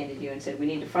knife-handed you and said, we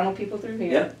need to funnel people through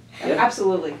here. Yep. Yeah.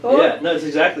 Absolutely. Yeah, no, it's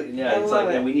exactly, yeah, I it's love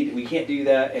like, it. and we can't do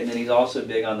that, and then he's also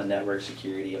big on the network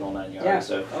security and all 9 yards, Yeah.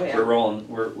 so Oh, yeah. we're rolling,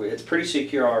 it's pretty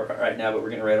secure right now, but we're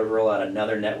getting ready to roll out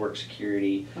another network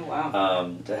security, Oh, wow.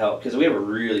 to help, because we have a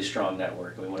really strong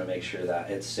network, and we want to make sure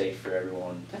that it's safe for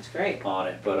everyone That's great. on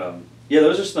it, but, yeah,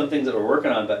 those are some things that we're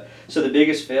working on, but, so the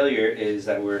biggest failure is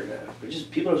that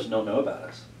people just don't know about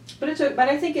us. But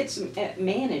I think it's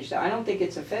managed. I don't think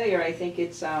it's a failure. I think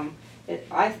it's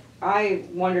I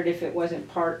wondered if it wasn't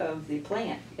part of the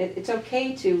plan. It's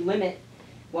okay to limit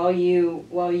while you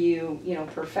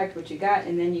perfect what you got,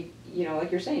 and then you know,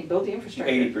 like you're saying, build the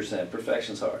infrastructure. 80%,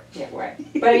 perfection's hard. Yeah, right.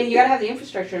 But I mean, you gotta have the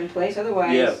infrastructure in place,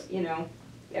 otherwise, Yeah. you know,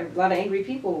 a lot of angry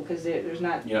people because there's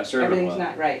not, You're not serving everything's well.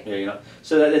 not right. Yeah, you know.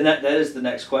 So that is the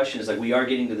next question. Is like we are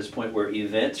getting to this point where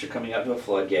events are coming out to a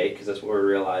floodgate because that's what we're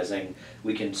realizing.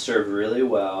 We can serve really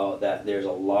well. That there's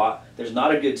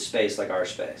not a good space like our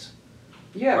space.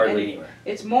 Yeah, Hardly and anywhere.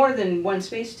 it's more than one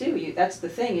space too. That's the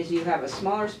thing, is you have a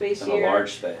smaller space And here. a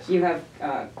large space. You have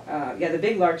the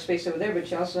big large space over there,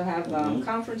 but you also have Mhm.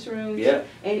 conference rooms. Yeah.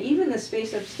 And even the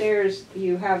space upstairs,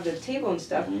 you have the table and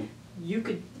stuff. Mhm. You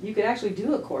could actually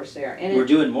do a course there, and We're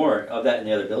doing more of that in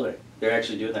the other building. They're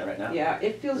actually doing that right now. yeah,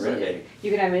 it feels They're renovating.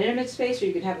 you can have an intimate space, or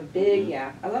you can have a big. Mhm.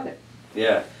 Yeah, I love it.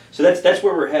 Yeah. So that's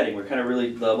where we're heading. We're kind of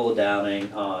really double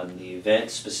downing on the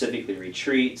events, specifically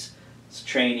retreats,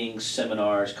 trainings,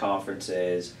 seminars,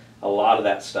 conferences, a lot of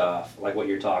that stuff, like what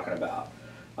you're talking about.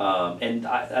 And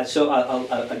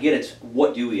again, it's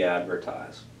what do we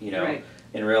advertise, you know, Right.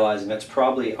 and realizing that's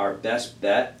probably our best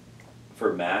bet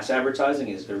for mass advertising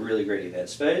is a really great event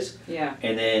space. Yeah.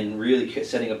 And then really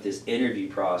setting up this interview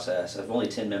process of only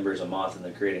 10 members a month and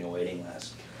then creating a waiting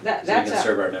list. So we That's can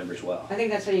serve our members well. I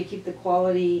think that's how you keep the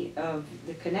quality of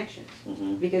the connections.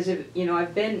 Mm-hmm. Because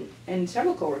I've been in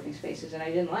several co-working spaces and I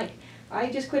didn't like. I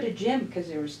just quit a gym because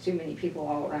there was too many people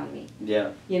all around me. Yeah.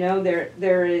 You know,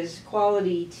 there is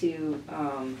quality to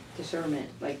discernment.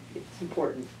 Like, it's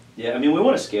important. Yeah, I mean, we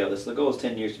want to scale this. The goal is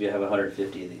 10 years to have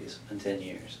 150 of these in 10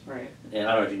 years. Right. And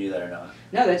I don't know if you knew that or not.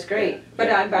 No, that's great. Yeah, But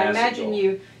yeah, I massive imagine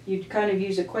goal. you'd kind of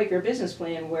use a Quaker business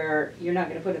plan where you're not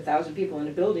going to put 1,000 people in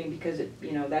a building because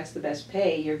that's the best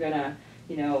pay. You're gonna,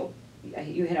 you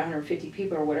hit 150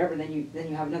 people or whatever, then you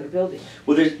have another building.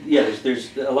 Well,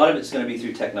 there's a lot of it's going to be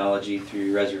through technology,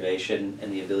 through reservation,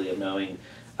 and the ability of knowing.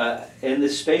 And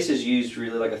this space is used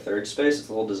really like a third space. It's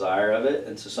the whole desire of it.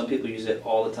 And so some people use it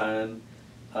all the time.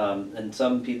 And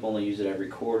some people only use it every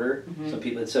quarter. Mhm. Some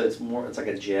people, so it's like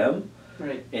a gym.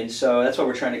 Right. And so that's why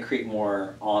we're trying to create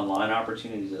more online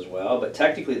opportunities as well. But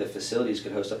technically the facilities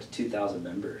could host up to 2,000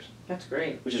 members, That's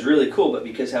great. which is really cool, but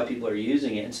because how people are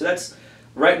using it. And so that's,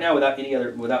 right now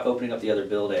without opening up the other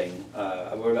building,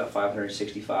 we're about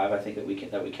 565, I think, that we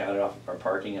counted off our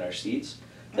parking and our seats,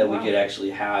 that Oh, wow. we could actually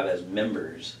have as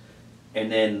members. And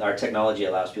then our technology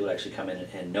allows people to actually come in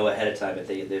and know ahead of time if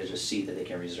there's a seat that they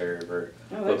can reserve or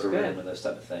Oh, book that's a room good. and those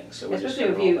type of things. So we're just Especially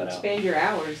going if to roll you that out. expand your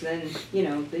hours, then you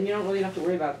don't really have to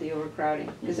worry about the overcrowding.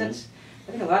 Because Mhm.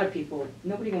 I think a lot of people,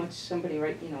 nobody wants somebody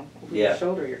right, over Yeah. your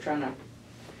shoulder. You're trying to.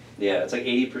 Yeah, it's like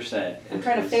 80%. I'm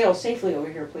trying to fail safely over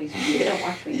here, please. Don't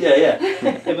watch me. Yeah. Yeah,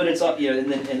 but it's all, and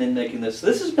then making this.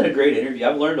 This has been a great interview.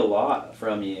 I've learned a lot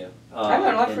from you. I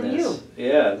learned a lot in from this. you.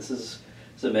 Yeah, this is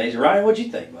amazing. Ryan, what'd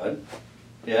you think, bud?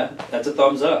 Yeah, that's a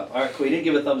thumbs up. All right, cool. You didn't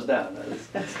give a thumbs down.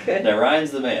 That's good. No,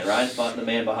 Ryan's the man. Ryan's the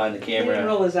man behind the He didn't camera,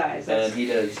 roll his eyes. and he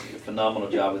does a phenomenal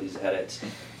job with these edits.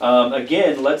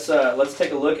 Again, let's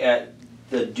take a look at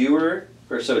the Doer,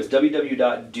 so it's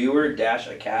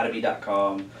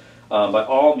www.doer-academy.com. By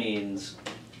all means,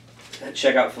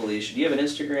 check out Felicia. Do you have an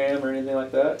Instagram or anything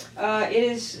like that? It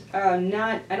is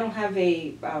not. I don't have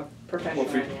a professional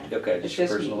Well, one yet. okay, It's just your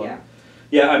just personal me, one. yeah.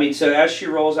 Yeah, I mean, so as she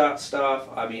rolls out stuff,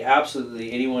 I mean,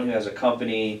 absolutely anyone who has a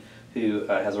company, who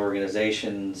has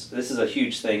organizations, this is a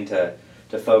huge thing to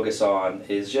focus on,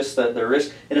 is just the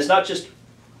risk. And it's not just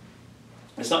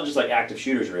like active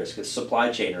shooters risk, it's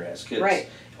supply chain risk. It's Right.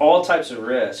 all types of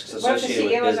risks What if the associated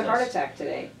with CEO has business. a heart attack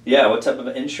today? Yeah, what type of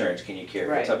insurance can you carry?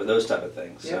 Right. Those type of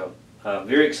things. Yep. So,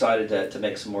 very excited to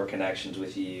make some more connections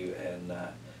with you, and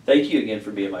thank you again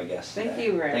for being my guest Thank today.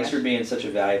 you very Thanks much. for being such a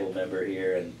valuable member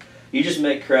here, and you just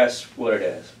make Crest what it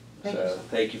is. Thank So you.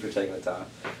 thank you for taking the time.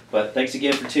 But thanks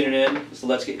again for tuning in. So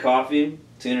Let's Get Coffee.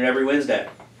 Tune in every Wednesday.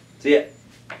 See ya.